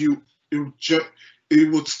 because it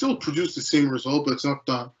would still produce the same result, but it's not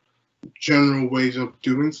the general ways of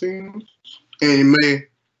doing things, and it may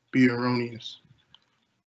be erroneous.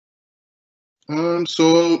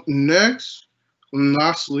 So next, and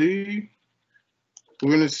lastly,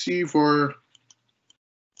 we're going to see if our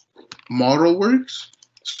model works.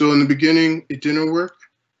 So in the beginning, it didn't work,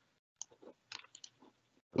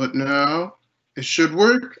 but now it should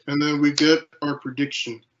work, and then we get our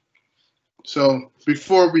prediction. So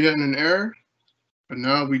before we had an error, but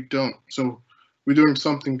now we don't. So we're doing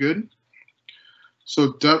something good.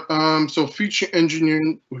 So so feature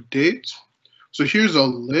engineering with dates. So here's a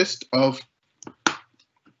list of,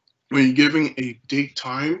 when you're giving a date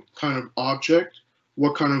time kind of object,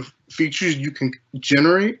 what kind of features you can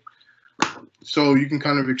generate. So you can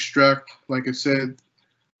kind of extract, like I said,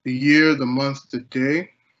 the year, the month, the day,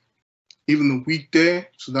 even the weekday.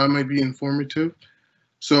 So that might be informative.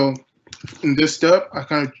 So in this step, I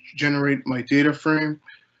kind of generate my data frame.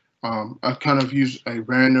 I kind of use a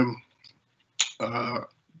random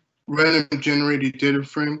random generated data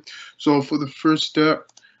frame. So for the first step,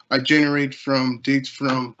 I generate from dates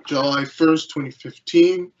from July 1st,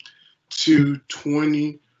 2015 to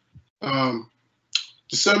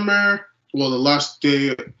December, well, the last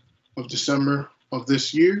day of December of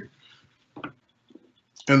this year.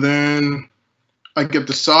 And then I get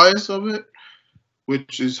the size of it,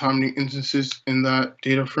 which is how many instances in that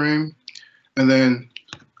data frame. And then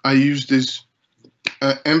I use this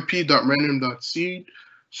mp.random.seed.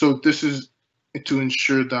 So this is to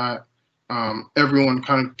ensure that everyone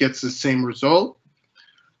kind of gets the same result.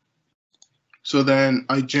 So then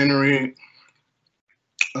I generate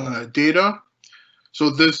data. So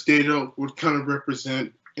this data would kind of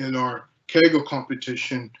represent in our GIGO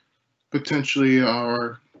competition, potentially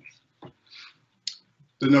the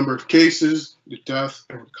number of cases, the death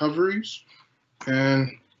and recoveries. And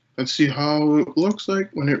let's see how it looks like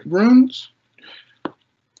when it runs.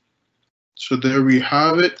 So there we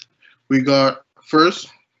have it. We got first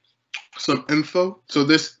some info. So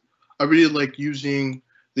this, I really like using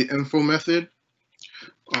the info method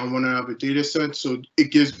when I have a data set. So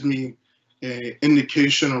it gives me an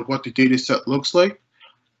indication of what the data set looks like.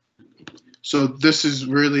 So this is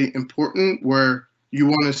really important where you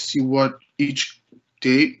want to see what each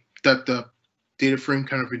date that the data frame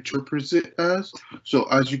kind of interprets it as. So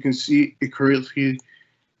as you can see, it correctly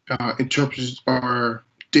interprets our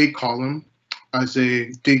date column as a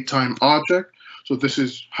date time object. So this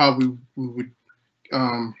is how we would,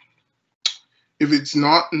 if it's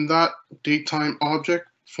not in that date time object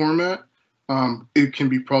format, it can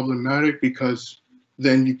be problematic because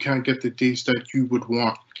then you can't get the dates that you would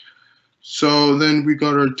want. So then we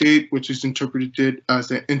got our date, which is interpreted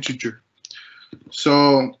as an integer.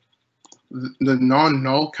 So the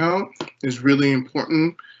non-null count is really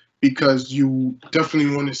important because you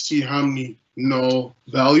definitely want to see how many null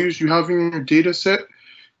values you have in your data set,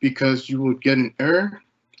 because you will get an error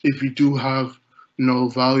if you do have null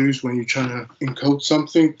values when you're trying to encode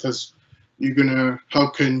something, because you're gonna,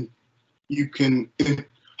 how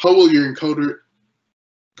will your encoder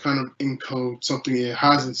kind of encode something it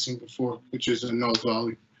hasn't seen before, which is a null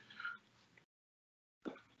value.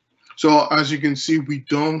 So as you can see, we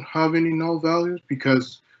don't have any null values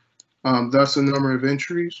because that's the number of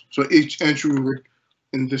entries. So each entry would,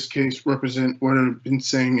 in this case, represent what I've been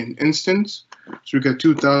saying in instance. So we got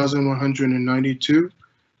 2,192.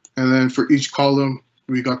 And then for each column,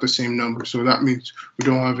 we got the same number. So that means we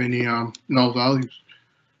don't have any null values.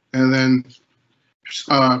 And then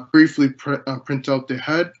briefly print out the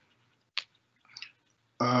head,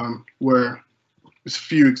 where there's a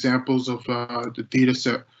few examples of the data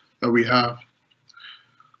set that we have.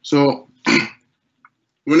 So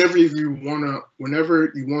whenever you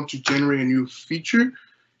want to generate a new feature,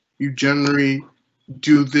 you generally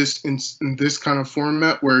do this in this kind of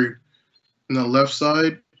format, where on the left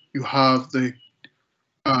side you have the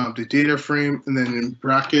data frame, and then in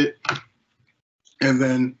bracket, and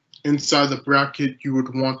then inside the bracket you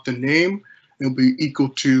would want the name. It'll be equal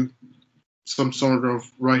to some sort of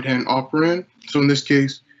right-hand operand. So in this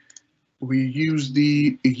case, we use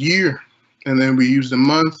the year, and then we use the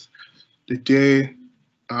month, the day,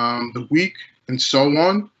 the week, and so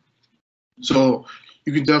on. So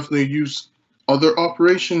you can definitely use other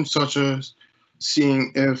operations, such as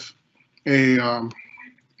seeing if a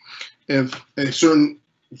certain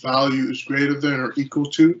value is greater than or equal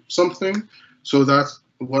to something. So that's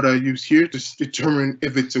what I use here to determine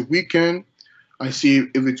if it's a weekend. I see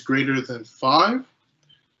if it's greater than 5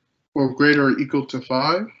 or greater or equal to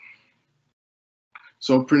 5.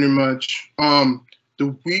 So pretty much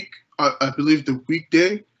the week, I believe the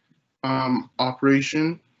weekday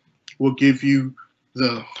operation will give you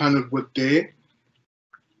the kind of what day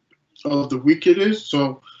of the week it is.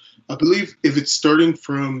 So I believe if it's starting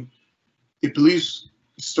from, it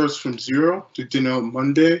starts from 0 to denote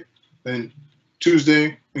Monday, then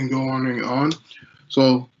Tuesday, and go on and on.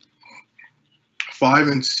 So 5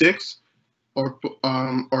 and 6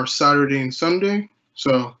 are Saturday and Sunday.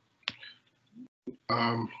 So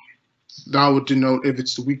that would denote if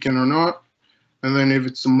it's the weekend or not. And then if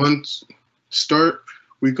it's the month start,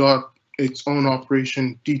 we got its own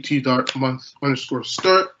operation,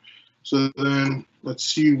 dt.month_start. So then let's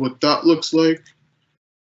see what that looks like.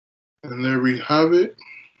 And there we have it.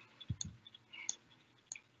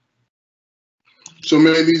 So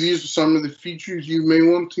maybe these are some of the features you may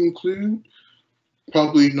want to include.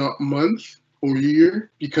 Probably not month or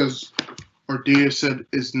year, because our data set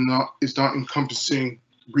is not encompassing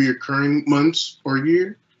reoccurring months or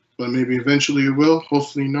year, but maybe eventually it will,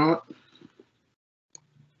 hopefully not.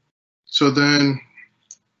 So then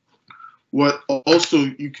what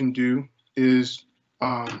also you can do is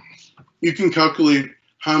you can calculate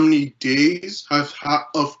how many days have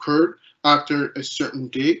occurred after a certain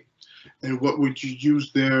date. And what would you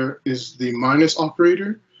use there is the minus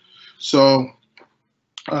operator. So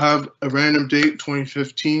I have a random date,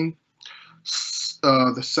 2015,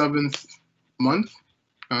 the 7th month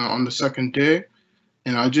on the second day.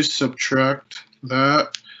 And I just subtract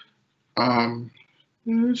that.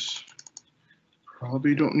 This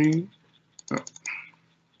probably don't need. No.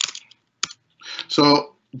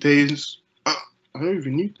 So days, I don't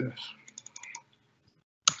even need this.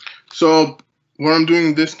 So what I'm doing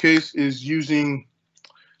in this case is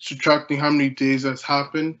subtracting how many days has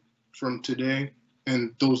happened from today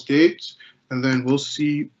and those dates, and then we'll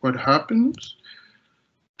see what happens.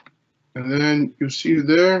 And then you'll see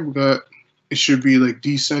there, it should be like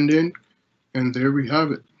descending, and there we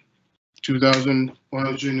have it.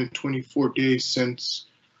 2,124 days since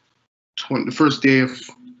the first day of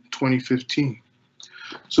 2015.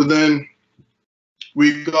 So then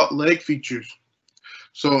we got leg features.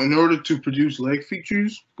 So in order to produce leg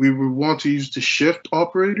features, we would want to use the shift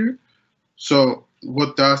operator. So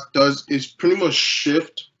what that does is pretty much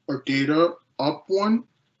shift our data up one.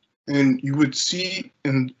 And you would see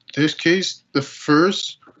in this case, the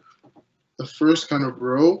first kind of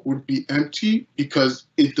row would be empty because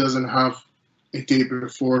it doesn't have a date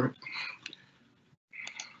before.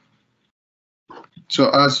 So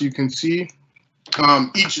as you can see,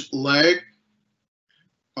 each leg,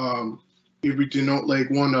 if we denote leg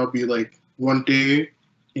one, that'll be like 1 day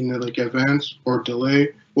in the like advance or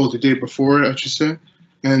delay, well, the day before, I should say.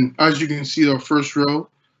 And as you can see, our first row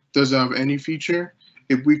doesn't have any feature.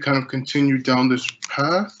 If we kind of continue down this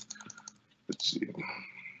path, let's see.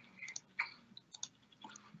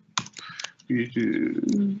 We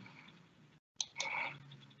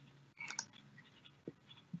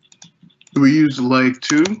use leg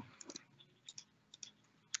 2.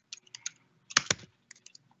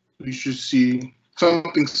 You should see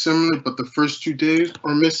something similar, but the first 2 days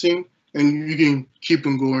are missing, and you can keep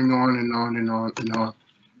them going on and on and on and on.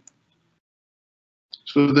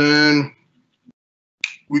 So then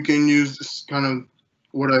we can use this kind of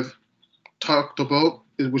what I've talked about,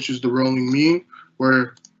 which is the rolling mean,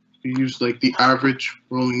 where you use like the average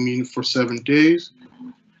rolling mean for 7 days,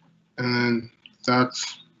 and then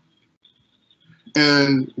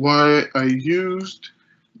and why I used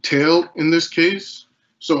tail in this case.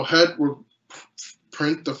 So head will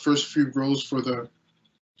print the first few rows for the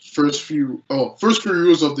first few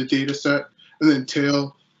rows of the data set, and then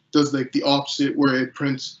tail does like the opposite where it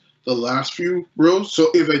prints the last few rows.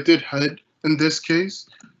 So if I did head in this case,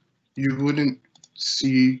 you will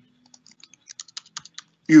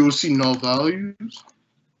see null values.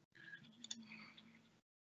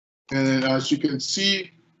 And then as you can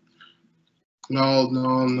see, null,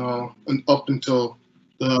 null, null, and up until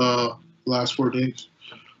the last 4 days.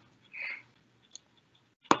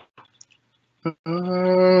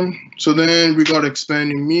 So then we got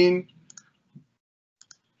expanding mean,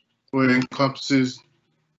 where it encompasses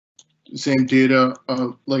the same data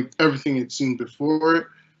of like everything it's seen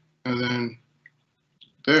before, and then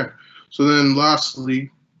there. So then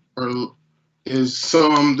lastly, there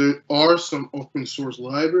are some open source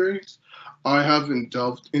libraries. I haven't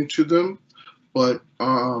delved into them, but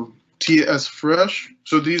TS Fresh.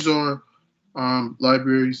 So these are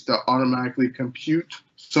libraries that automatically compute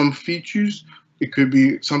some features. It could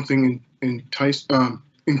be something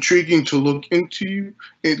intriguing to look into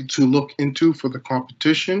for the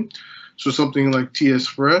competition. So something like TS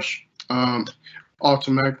Fresh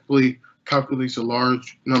automatically calculates a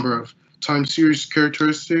large number of time series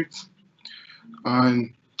characteristics,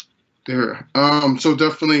 and there. So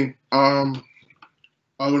definitely, I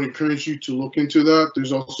would encourage you to look into that.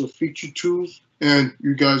 There's also feature tools, and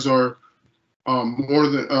you guys are more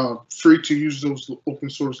than free to use those open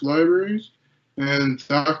source libraries. And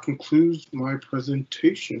that concludes my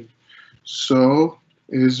presentation. So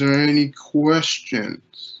is there any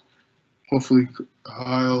questions? Hopefully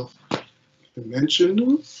I'll mention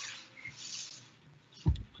them.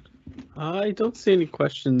 I don't see any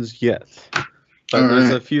questions yet, but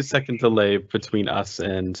there's a few second delay between us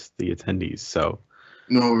and the attendees, so.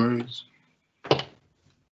 No worries.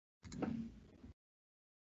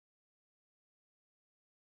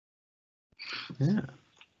 Yeah,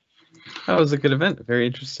 that was a good event. Very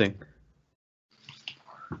interesting.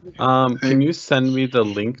 Can you send me the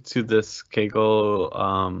link to this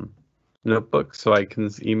Kaggle notebook so I can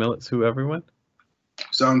email it to everyone?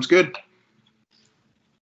 Sounds good.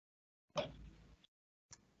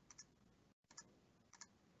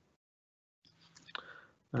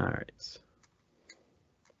 All right.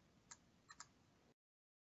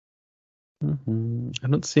 I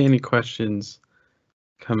don't see any questions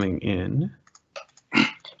coming in,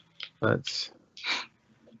 but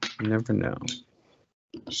you never know.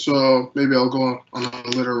 So maybe I'll go on a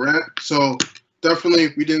little rant. So definitely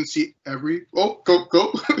we didn't see every. Oh, go.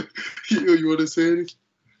 You want to say anything?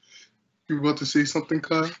 You about to say something,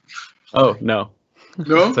 Kyle? Oh, no.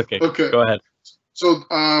 No? It's okay. Okay. Go ahead. So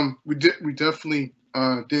we definitely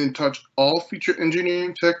didn't touch all feature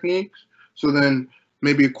engineering techniques. So then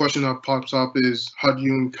maybe a question that pops up is how do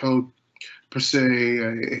you encode per se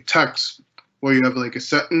a text where you have like a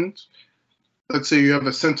sentence? Let's say you have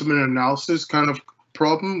a sentiment analysis kind of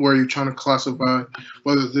problem where you're trying to classify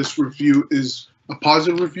whether this review is a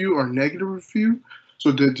positive review or negative review.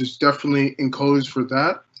 So there's definitely encoders for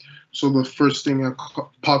that. So the first thing that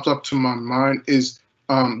pops up to my mind is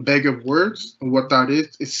bag of words, and what that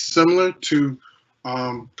is. It's similar to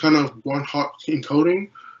kind of one-hot encoding,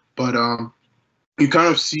 but you kind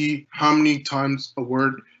of see how many times a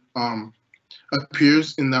word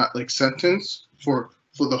appears in that like sentence for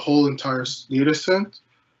the whole entire data set.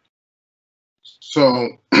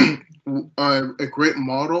 So a great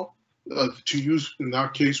model to use in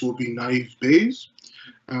that case will be naive Bayes.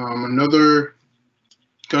 Another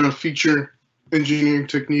kind of feature engineering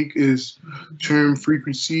technique is term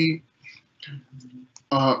frequency.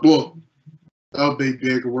 Well, that'll be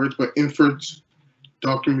bigger words, but inferred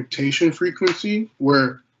documentation frequency,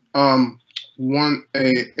 where a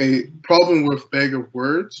problem with bag of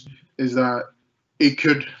words is that it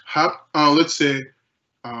could have, let's say,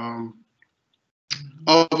 let's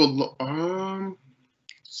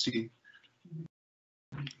see,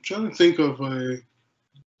 I'm trying to think of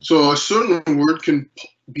so a certain word can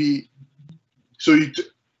be,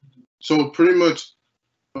 so pretty much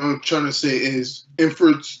what I'm trying to say is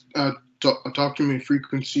inferred document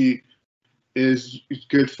frequency is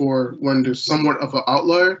good for when there's somewhat of an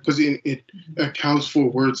outlier, because it accounts for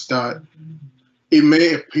words that it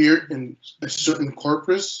may appear in a certain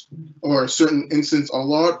corpus or a certain instance a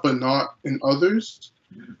lot, but not in others.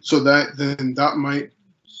 So that might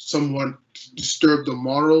somewhat disturb the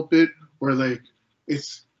model a bit, where like it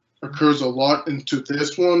occurs a lot into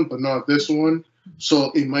this one, but not this one.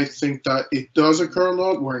 So it might think that it does occur a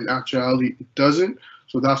lot, where in actuality it doesn't.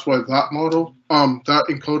 So that's why that model, that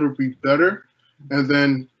encoder would be better. And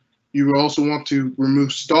then you also want to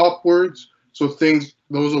remove stop words. So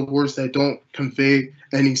those are words that don't convey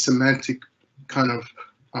any semantic kind of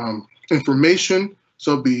information.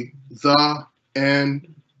 So it'd be the,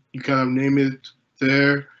 and, you kind of name it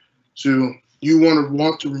there. So you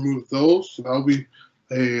want to remove those. So that'll be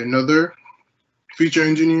another feature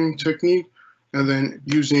engineering technique. And then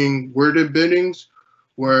using word embeddings,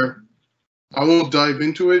 where I won't dive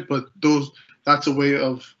into it, but that's a way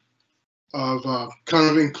of kind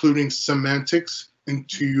of including semantics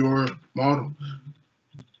into your model.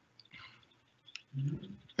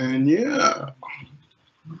 And yeah,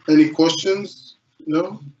 any questions?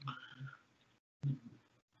 No?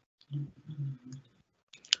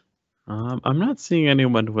 I'm not seeing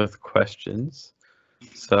anyone with questions,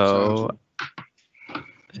 so I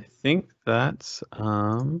think that's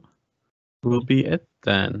will be it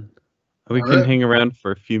then. We can hang around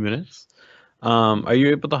for a few minutes. Are you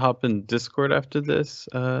able to hop in Discord after this,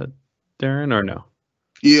 Darren, or no?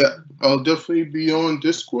 Yeah, I'll definitely be on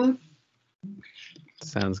Discord.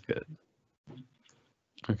 Sounds good.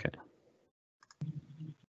 Okay.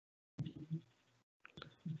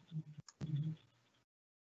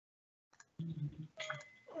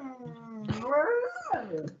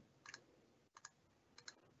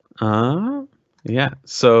 Yeah.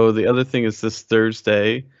 So the other thing is this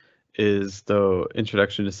Thursday is the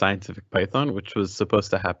Introduction to Scientific Python, which was supposed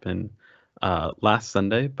to happen last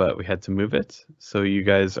Sunday, but we had to move it. So you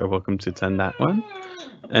guys are welcome to attend that one.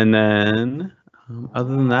 And then other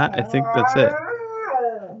than that, I think that's it.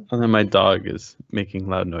 And then my dog is making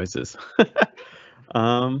loud noises.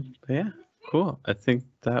 Yeah, cool. I think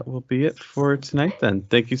that will be it for tonight then.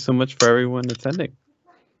 Thank you so much for everyone attending.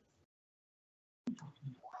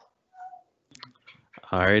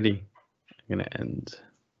 Alrighty, I'm gonna end.